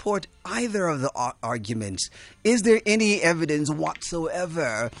to support either of the arguments? Is there any evidence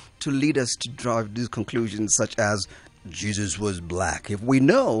whatsoever to lead us to draw these conclusions such as Jesus was black? If we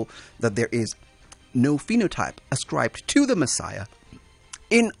know that there is no phenotype ascribed to the Messiah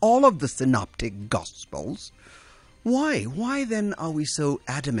in all of the synoptic Gospels, why? Why then are we so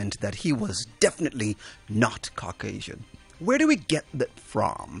adamant that he was definitely not Caucasian? Where do we get that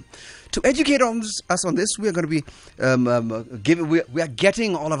from? To educate us on this, we are going to be we are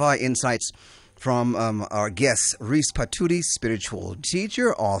getting all of our insights from our guest, Reis Patudi, spiritual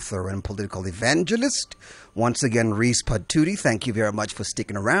teacher, author, and political evangelist. Once again, Reis Patudi, thank you very much for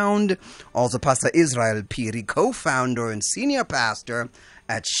sticking around. Also, Pastor Israel Piri, co-founder and senior pastor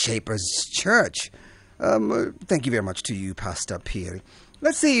at Shapers Church. Thank you very much to you, Pastor Piri.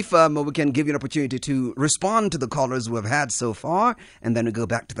 Let's see if we can give you an opportunity to respond to the callers we have had so far, and then we go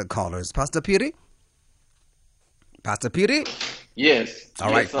back to the callers. Pastor Piri? Pastor Piri? Yes. All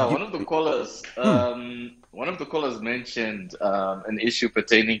right. One of the callers mentioned an issue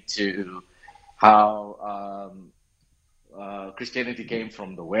pertaining to how Christianity came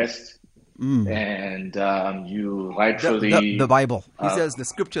from the West and you rightfully the Bible. He says the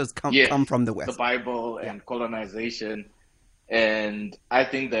scriptures come from the West. The Bible and colonization. And I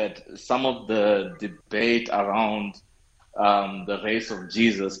think that some of the debate around the race of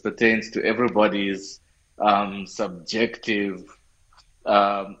Jesus pertains to everybody's subjective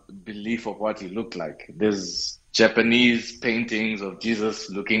belief of what he looked like. There's Japanese paintings of Jesus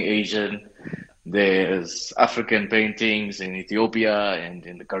looking Asian. There's African paintings in Ethiopia and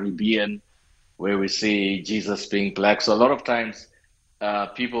in the Caribbean where we see Jesus being black. So a lot of times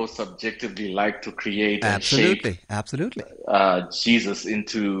people subjectively like to create and shape Jesus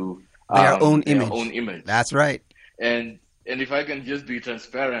into their own image. That's right. And if I can just be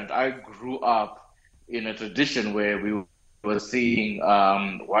transparent, I grew up in a tradition where we were seeing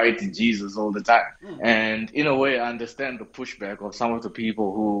white Jesus all the time. And in a way, I understand the pushback of some of the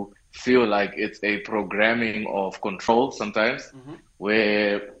people who feel like it's a programming of control sometimes,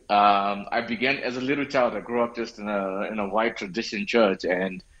 where I began as a little child. I grew up just in a white tradition church,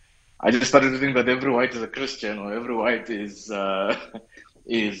 and I just started to think that every white is a Christian or every white is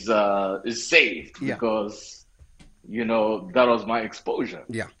saved because, that was my exposure.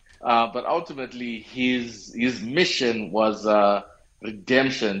 Yeah. But ultimately, his mission was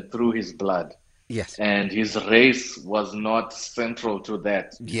redemption through his blood. Yes. And his race was not central to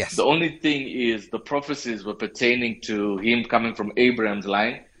that. Yes. The only thing is the prophecies were pertaining to him coming from Abraham's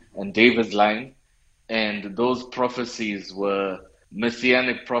line and David's line. And those prophecies were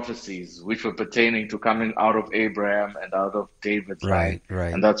messianic prophecies, which were pertaining to coming out of Abraham and out of David's line.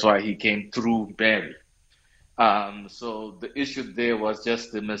 Right. And that's why he came through Mary. So the issue there was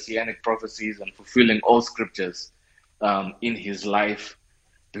just the messianic prophecies and fulfilling all scriptures in his life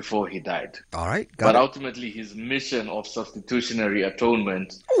before he died. All right. But ultimately, his mission of substitutionary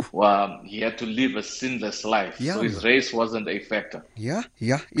atonement, he had to live a sinless life. Yeah. So his race wasn't a factor. Yeah,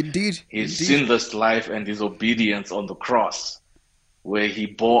 indeed. His sinless life and his obedience on the cross, where he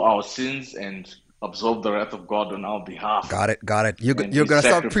bore our sins and absorbed the wrath of God on our behalf. Got it. You're going to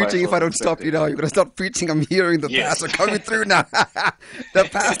stop preaching if I don't stop you now. You're going to stop preaching. I'm hearing the pastor coming through now. The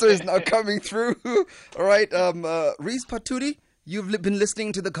pastor is now coming through. All right. Reese Patudi, you've been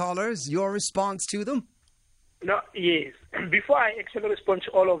listening to the callers. Your response to them? Yes. Before I actually respond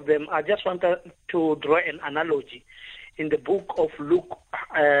to all of them, I just wanted to draw an analogy. In the book of Luke,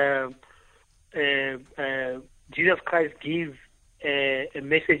 Jesus Christ gives a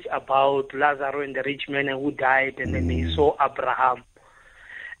message about Lazarus and the rich man who died, and then he saw Abraham.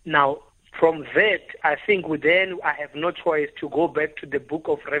 Now, from that, I think I have no choice to go back to the book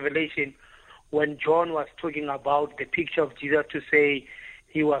of Revelation when John was talking about the picture of Jesus to say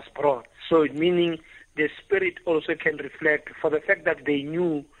he was brought. So meaning the Spirit also can reflect for the fact that they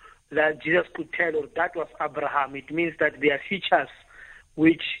knew that Jesus could tell that was Abraham. It means that there are features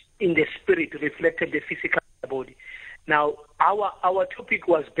which in the Spirit reflected the physical body. Now, our topic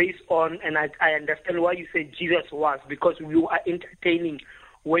was based on, and I understand why you say Jesus was, because we are entertaining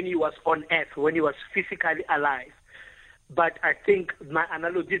when he was on earth, when he was physically alive. But I think my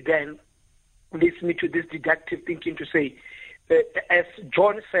analogy then leads me to this deductive thinking to say, as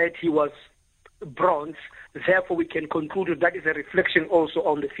John said, he was bronze, therefore we can conclude that is a reflection also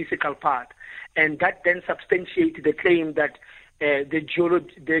on the physical part. And that then substantiates the claim that the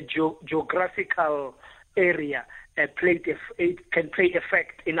geographical area can play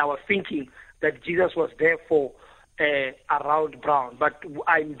effect in our thinking that Jesus was therefore around brown. But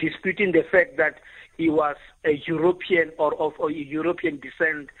I'm disputing the fact that he was a European or of a European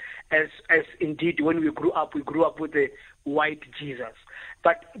descent, as indeed when we grew up with a white Jesus.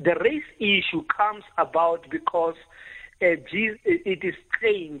 But the race issue comes about because it is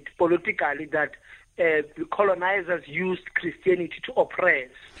claimed politically that the colonizers used Christianity to oppress,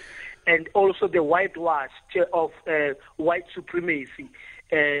 and also the whitewash of white supremacy.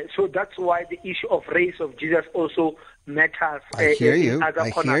 So that's why the issue of race of Jesus also matters. I hear you.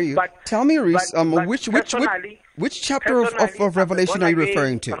 But tell me, Reese, which chapter of Revelation are you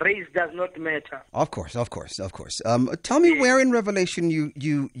referring to? Race does not matter. Of course. Tell me where in Revelation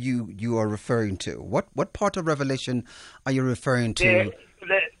you are referring to. What part of Revelation are you referring to?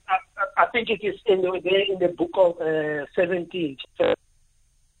 I think it is in the book of 17.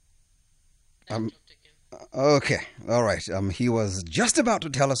 Okay, all right. He was just about to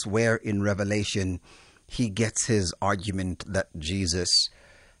tell us where in Revelation he gets his argument that Jesus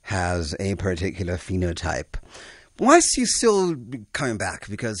has a particular phenotype. Why is he still coming back?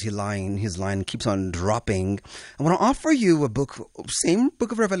 Because his line keeps on dropping. I want to offer you a book, same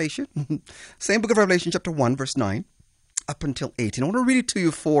book of Revelation, chapter 1, verse 9, up until 18. I want to read it to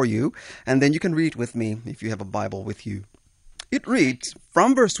you for you, and then you can read it with me if you have a Bible with you. It reads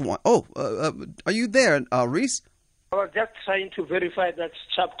from verse 1. Are you there, Reese? I was just trying to verify that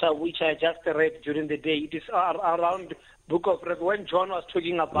chapter which I just read during the day. It is around book of Revelation when John was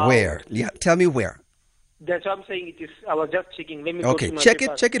talking about. Where? Yeah, tell me where. That's what I'm saying. It is. I was just checking. Let me Okay, go to my check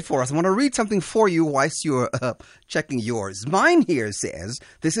papers. it for us. I want to read something for you whilst you're checking yours. Mine here says,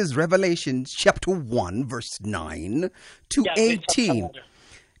 this is Revelation chapter 1, verse 9 to 18.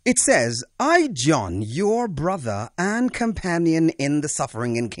 It says, I, John, your brother and companion in the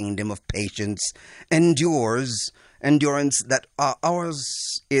suffering and kingdom of patience, endurance that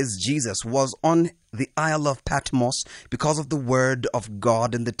ours is Jesus, was on the Isle of Patmos because of the word of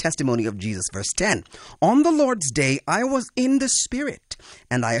God and the testimony of Jesus. Verse 10, on the Lord's day I was in the Spirit,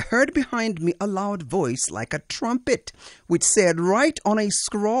 and I heard behind me a loud voice like a trumpet, which said, write on a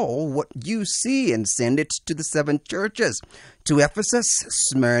scroll what you see and send it to the 7 churches, to Ephesus,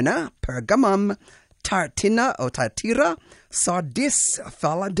 Smyrna, Pergamum, Thyatira, Sardis,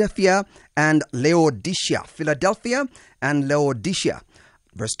 Philadelphia, and Laodicea.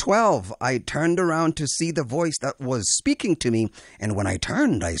 Verse 12, I turned around to see the voice that was speaking to me, and when I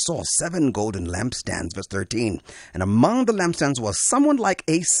turned, I saw 7 golden lampstands. Verse 13, and among the lampstands was someone like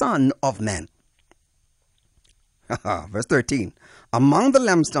a son of man. Verse 13, among the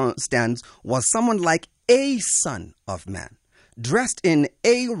lampstands was someone like a son of man, dressed in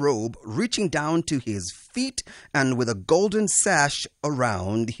a robe reaching down to his feet and with a golden sash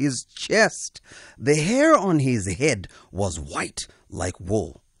around his chest. The hair on his head was white like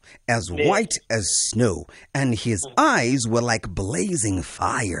wool, as white as snow, and his eyes were like blazing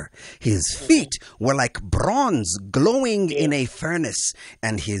fire. His feet were like bronze glowing in a furnace,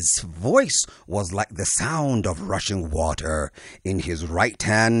 and his voice was like the sound of rushing water. In his right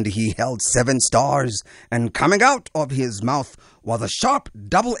hand he held 7 stars, and coming out of his mouth was a sharp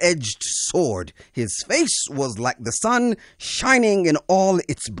double-edged sword. His face was like the sun, shining in all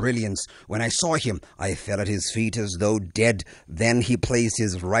its brilliance. When I saw him, I fell at his feet as though dead. Then he placed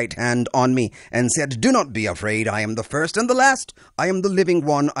his right hand on me and said, do not be afraid. I am the first and the last. I am the living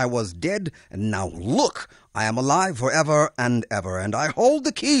one. I was dead, and now look, I am alive forever and ever, and I hold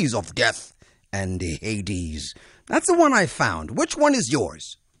the keys of death and Hades. That's the one I found. Which one is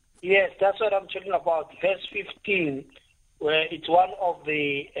yours? Yes, that's what I'm talking about. Verse 15. Where it's one of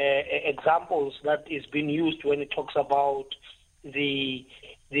the examples that is being used when it talks about the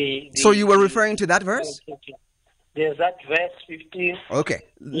So you were referring to that verse? There's that verse 15. Okay.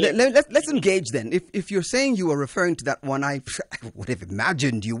 Let's engage then. If you're saying you were referring to that one, I would have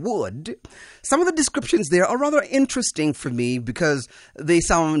imagined you would. Some of the descriptions there are rather interesting for me because they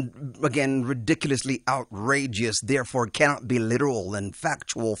sound, again, ridiculously outrageous, therefore cannot be literal and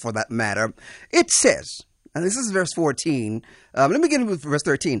factual for that matter. It says, and this is verse 14. Let me begin with verse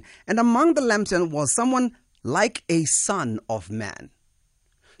 13. And among the lampstands was someone like a son of man.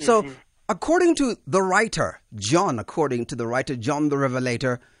 So, according to the writer, John the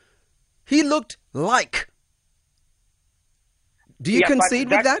Revelator, he looked like. Do you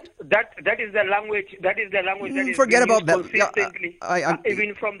concede with that? That is the language. That is the language. That is forget about that. Consistently,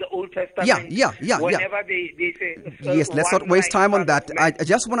 even from the Old Testament. Whenever they say. Yes, let's not waste time on that. I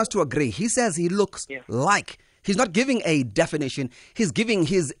just want us to agree. He says he looks like. He's not giving a definition. He's giving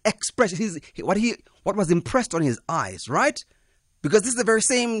his expression. What was impressed on his eyes, right? Because this is the very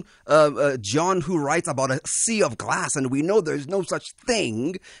same John who writes about a sea of glass, and we know there's no such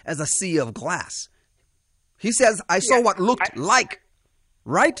thing as a sea of glass. He says, I saw what looked like,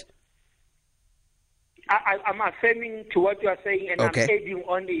 right? I'm affirming to what you are saying, and I'm adding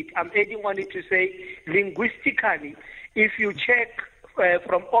on it. I'm adding on it to say, linguistically, if you check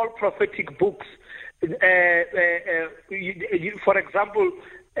from all prophetic books, for example,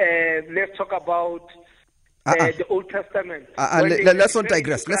 let's talk about the Old Testament. Let's not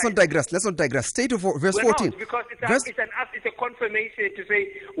digress. Stay to verse 14. Because it's a confirmation to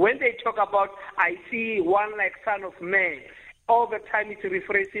say, when they talk about, I see one like Son of Man, all the time it's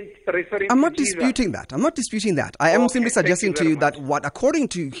referring I'm not to Jesus. disputing that. I am simply suggesting to you that according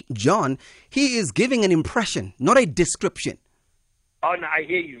to John, he is giving an impression, not a description. Oh, no, I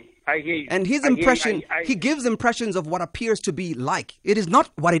hear you. And his impression, he gives impressions of what appears to be like. It is not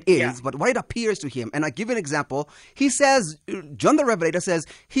what it is, but what it appears to him. And I give an example. He says, John the Revelator says,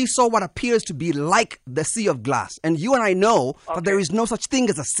 he saw what appears to be like the sea of glass. And you and I know that there is no such thing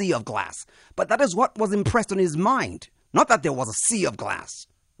as a sea of glass. But that is what was impressed on his mind. Not that there was a sea of glass,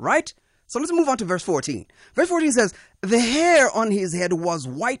 right? So let's move on to verse 14. Verse 14 says, the hair on his head was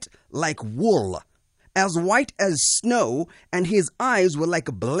white like wool, as white as snow, and his eyes were like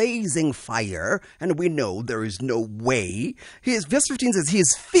blazing fire, and we know there is no way. Verse 15 says,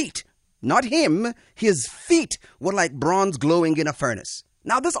 his feet not him, his feet were like bronze glowing in a furnace.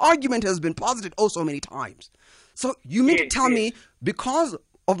 Now, this argument has been posited oh so many times. So you mean to tell me because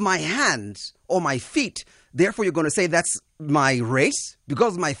of my hands or my feet, therefore you're going to say that's my race?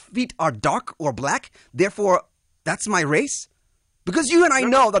 Because my feet are dark or black, therefore that's my race? Because you and I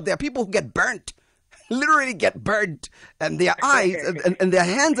know that there are people who get burnt, literally get burnt, and their eyes and their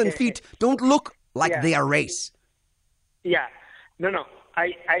hands and feet don't look like their race. Yeah. No.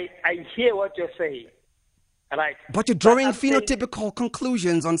 I hear what you're saying. Right. But you're drawing phenotypical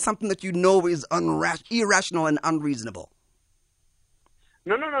conclusions on something that you know is irrational and unreasonable.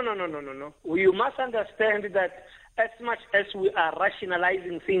 No. You must understand that as much as we are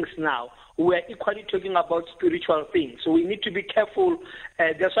rationalizing things now, we are equally talking about spiritual things. So we need to be careful.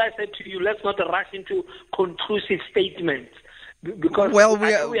 That's why I said to you, let's not rush into conclusive statements. Because we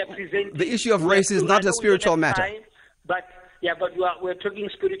are presenting the issue of race is not a spiritual matter. But we're talking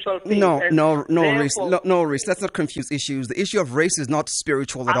spiritual things. No, race. Let's not confuse issues. The issue of race is not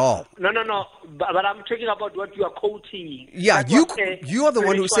spiritual at all. No. But I'm talking about what you are quoting. Yeah, you are the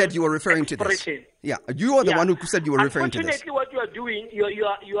one who said you were referring to this. Yeah, you are the one who said you were referring to this. Unfortunately, what you are doing, you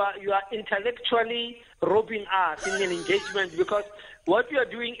are intellectually robbing us in an engagement, because what you are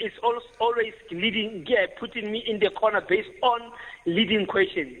doing is always putting me in the corner based on leading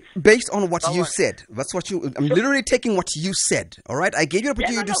questions. Based on what you said. That's what I'm literally taking what you said. All right? I gave you the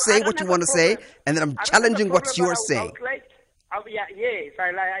opportunity to say what you want to say, and then I'm challenging what you're saying. I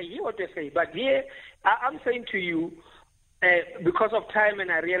hear what you're saying. But here, I'm saying to you, because of time,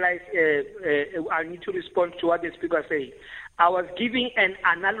 and I realize I need to respond to what the speaker said. I was giving an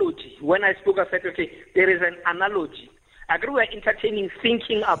analogy. When I spoke, I said, okay, there is an analogy. I agree we're entertaining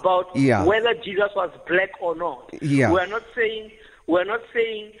thinking about whether Jesus was black or not. Yeah. We're not saying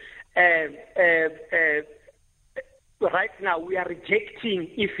right now we are rejecting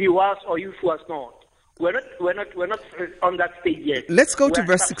if he was or if he was not. We're not on that stage yet. Let's go to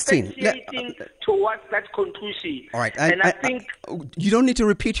verse 16. Towards that conclusion. All right. And I think you don't need to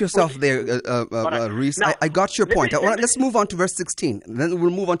repeat yourself there, Reese. Now, I got your point. Let's move on to verse 16. Then we'll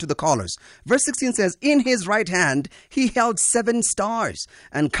move on to the callers. Verse 16 says, in his right hand he held 7 stars,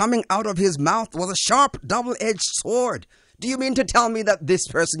 and coming out of his mouth was a sharp double-edged sword. Do you mean to tell me that this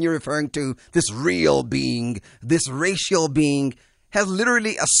person you're referring to, this real being, this racial being, has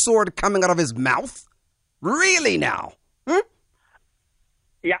literally a sword coming out of his mouth? Really now?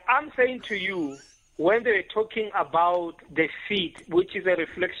 Yeah, I'm saying to you, when they were talking about the feet, which is a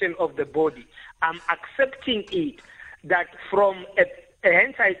reflection of the body, I'm accepting it that from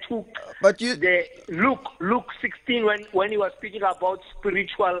hence I took the Luke 16 when he was speaking about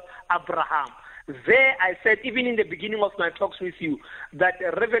spiritual Abraham. There I said, even in the beginning of my talks with you, that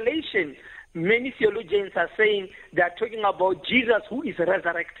Revelation, many theologians are saying they are talking about Jesus who is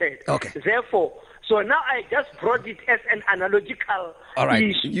resurrected. Okay. Therefore, so now I just brought it as an analogical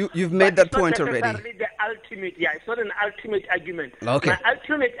issue. You've made that point already. It's not an ultimate argument. Okay. My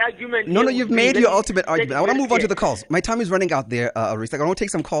ultimate argument. No, you've made your ultimate argument. I want to move on to the calls. My time is running out there, Reese. I want to take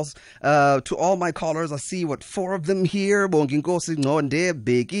some calls to all my callers. I see 4 of them here. Bonginkosi, Nonde,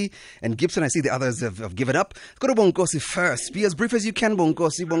 Beki, and Gibson. I see the others have given up. Go to Bonginkosi first. Be as brief as you can,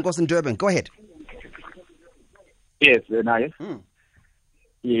 Bonginkosi in Durban. Go ahead. Yes, nice.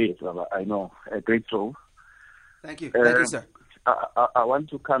 Yes, I know. A great show. Thank you. Thank you, sir. I want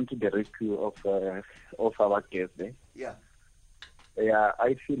to come to the rescue of our guest there. Yeah. Yeah,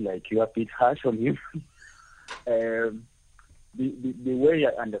 I feel like you are a bit harsh on him. The way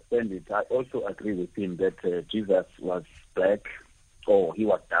I understand it, I also agree with him that Jesus was black or he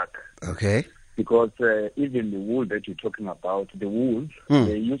was dark. Okay. Because even the wool that you're talking about, the wool,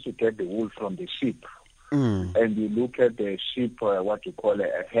 they used to get the wool from the sheep. And you look at the sheep, what you call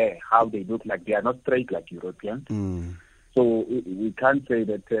a hair, how they look like. They are not straight like Europeans. So we can't say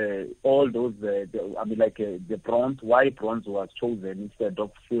that all those, the bronze, why bronze was chosen instead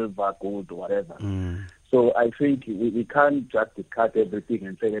of silver, gold, or whatever. So I think we can't just cut everything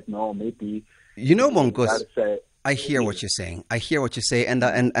and say that, no, maybe... You know, Bongos, I hear what you're saying. I hear what you say, and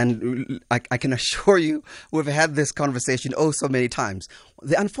I can assure you we've had this conversation so many times.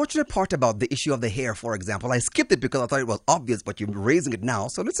 The unfortunate part about the issue of the hair, for example, I skipped it because I thought it was obvious, but you're raising it now,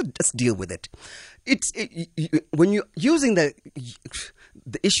 so let's deal with it. When you're using the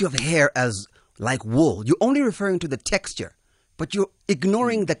issue of hair as like wool, you're only referring to the texture, but you're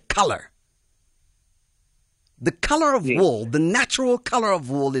ignoring the color. The color of wool, the natural color of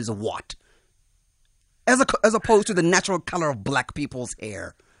wool is what? As opposed to the natural color of black people's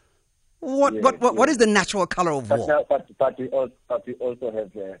hair. What is the natural color of wool? But we also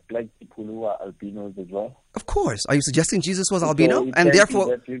have black people who are albinos as well. Of course. Are you suggesting Jesus was albino? So and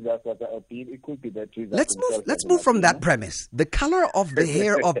therefore, it could be that Jesus. Let's move from that premise. The color of the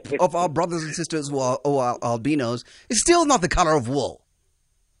hair of our brothers and sisters who are albinos is still not the color of wool.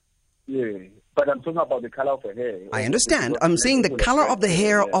 Yeah, but I'm talking about the color of the hair. I understand. I'm saying the color of the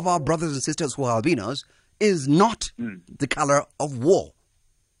hair of our brothers and sisters who are albinos is not the color of wool.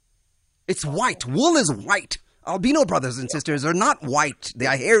 It's white. Wool is white. Albino brothers and sisters are not white.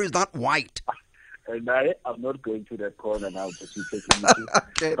 Their hair is not white. And I'm not going to that corner now.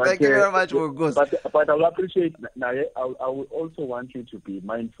 Okay, thank you very much, August. But I will appreciate, I would also want you to be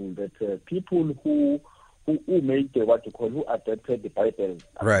mindful that people who made who adapted the Bible,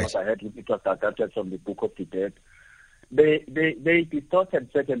 right? I heard it was adapted from the Book of the Dead. They distorted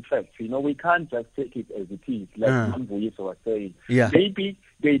certain facts. We can't just take it as it is, like Mambuisa was saying. Yeah. Maybe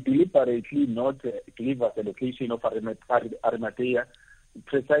they deliberately not give us a location of Arimathea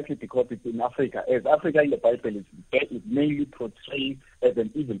precisely because it's in Africa. As Africa in the Bible is mainly portrayed as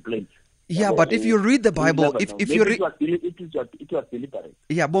an evil place. Yeah, but if you read the Bible, if you read, it was deliberate.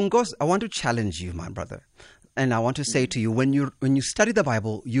 Yeah, Bongos, I want to challenge you, my brother. And I want to say to you, when you study the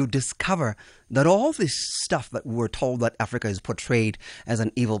Bible, you discover that all this stuff that we're told that Africa is portrayed as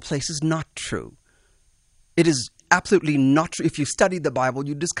an evil place is not true. It is absolutely not true. If you study the Bible,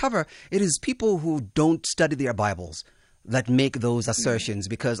 you discover it is people who don't study their Bibles that make those assertions,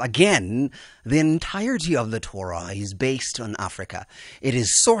 because again, the entirety of the Torah is based on Africa. It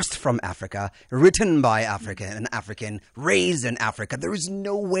is sourced from Africa, written by an African, raised in Africa. There is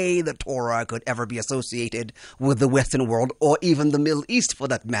no way the Torah could ever be associated with the Western world or even the Middle East for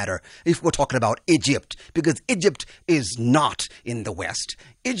that matter, if we're talking about Egypt, because Egypt is not in the West.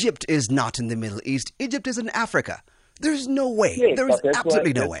 Egypt is not in the Middle East. Egypt is in Africa. There's no way. Yes, there is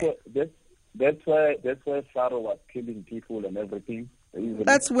absolutely no way. That's why Pharaoh was killing people and everything.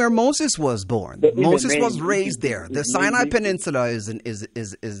 That's where Moses was born. Moses was raised there. The Sinai Peninsula is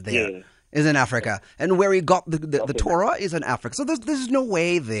there, is in Africa, and where he got the Torah is in Africa. So there's no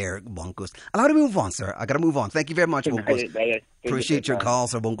way there, Bonkos. Allow me to move on, sir. I got to move on. Thank you very much, Bonkos. Appreciate your call,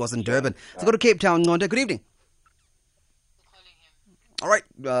 sir, Bonkos in Durban. Let's go to Cape Town. Good evening. All right,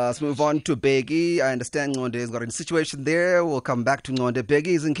 let's move on to Biggie. I understand Ngonde has got a situation there. We'll come back to Ngonde. Biggie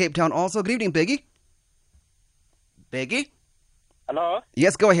is in Cape Town also. Good evening, Biggie. Biggie? Hello?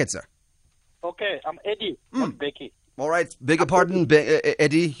 Yes, go ahead, sir. Okay, I'm Eddie, not Becky. All right, beg your pardon,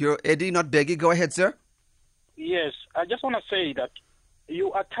 Eddie. You're Eddie, not Biggie. Go ahead, sir. Yes, I just want to say that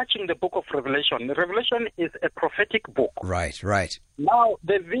you are touching the book of Revelation. Revelation is a prophetic book. Right. Now,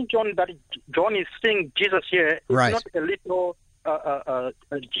 the vision that John is seeing Jesus here is not a little...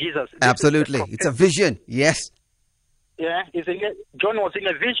 Jesus. Absolutely. It's a vision. Yes. Yeah. John was in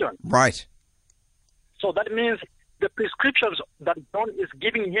a vision. Right. So that means the prescriptions that John is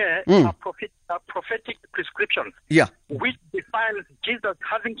giving here are prophetic prescriptions. Yeah. Which defines Jesus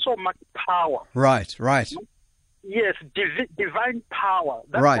having so much power. Right. Yes, divine power.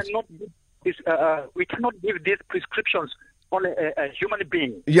 That cannot be this, we cannot give these prescriptions on a human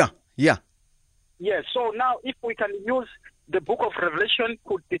being. Yeah. Yes. So now if we can use the book of Revelation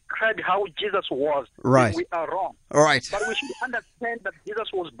could describe how Jesus was. Right. We are wrong. Right. But we should understand that Jesus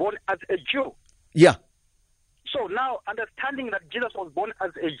was born as a Jew. Yeah. So now, understanding that Jesus was born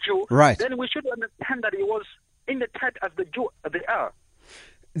as a Jew, then we should understand that he was in the type as the Jew they are.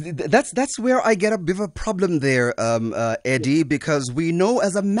 That's where I get a bit of a problem there, Eddie, because we know,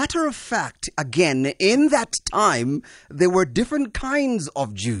 as a matter of fact, again, in that time, there were different kinds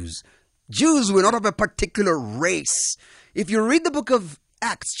of Jews. Jews were not of a particular race. If you read the book of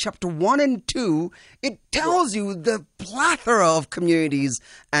Acts chapter 1 and 2, it tells you the plethora of communities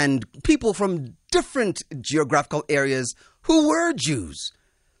and people from different geographical areas who were Jews.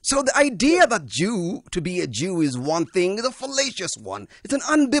 So the idea that to be a Jew is one thing is a fallacious one. It's an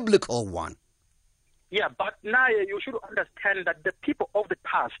unbiblical one. Yeah, but now you should understand that the people of the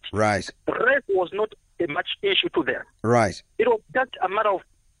past, race was not a much issue to them. Right. It was just a matter of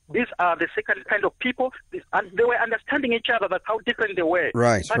these are the second kind of people, and they were understanding each other. That's how different they were.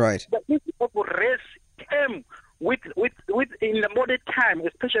 Right. The issue of race came with in the modern time,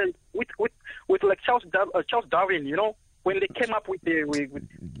 especially with like Charles Darwin. You know, when they came up with the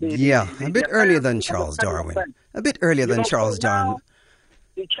a bit earlier than Charles Darwin. A bit earlier than Charles Darwin.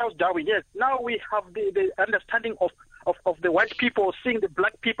 Charles Darwin, yes. Now we have the understanding of the white people seeing the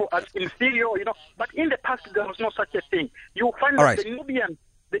black people as inferior. You know, but in the past there was no such a thing. You find that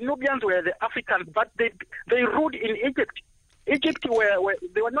the Nubians were the Africans, but they ruled in Egypt. Egypt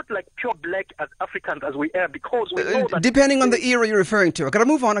they were not like pure black as Africans as we are, because we know that depending on the era you're referring to. I gotta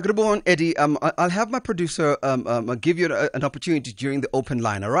move on, Eddie. I'll have my producer give you an opportunity during the open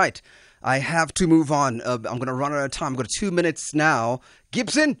line. All right, I have to move on. I'm gonna run out of time. I've got 2 minutes now.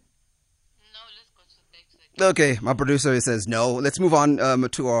 Gibson. Okay, my producer says no. Let's move on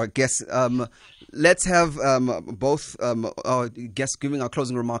to our guests. Let's have both our guests giving our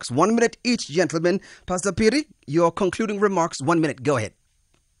closing remarks. 1 minute each, gentlemen. Pastor Piri, your concluding remarks. 1 minute. Go ahead.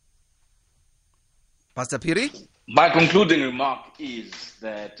 Pastor Piri? My concluding remark is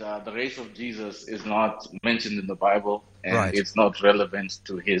that the race of Jesus is not mentioned in the Bible, and it's not relevant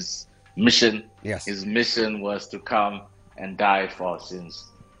to his mission. Yes. His mission was to come and die for our sins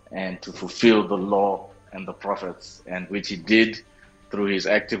and to fulfill the law and the prophets, and which he did through his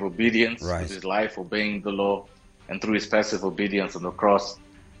active obedience, through his life obeying the law, and through his passive obedience on the cross,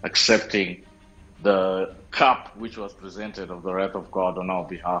 accepting the cup which was presented of the wrath of God on our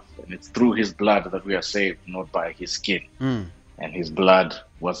behalf. And it's through his blood that we are saved, not by his skin. And his blood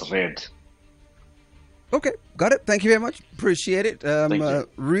was red. Okay, got it. Thank you very much. Appreciate it. Thank you.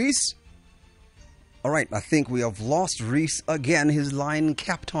 Reese? All right, I think we have lost Reese again. His line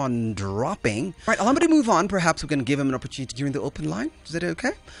kept on dropping. All right, allow me to move on. Perhaps we can give him an opportunity during the open line. Is that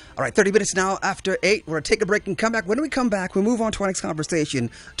okay? All right, 30 minutes now after 8. We're going to take a break and come back. When we come back, we'll move on to our next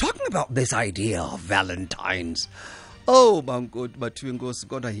conversation, talking about this idea of Valentine's. Oh, my God, what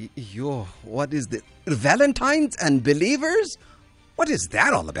is this? Valentine's and believers? What is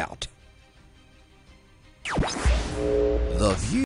that all about? The view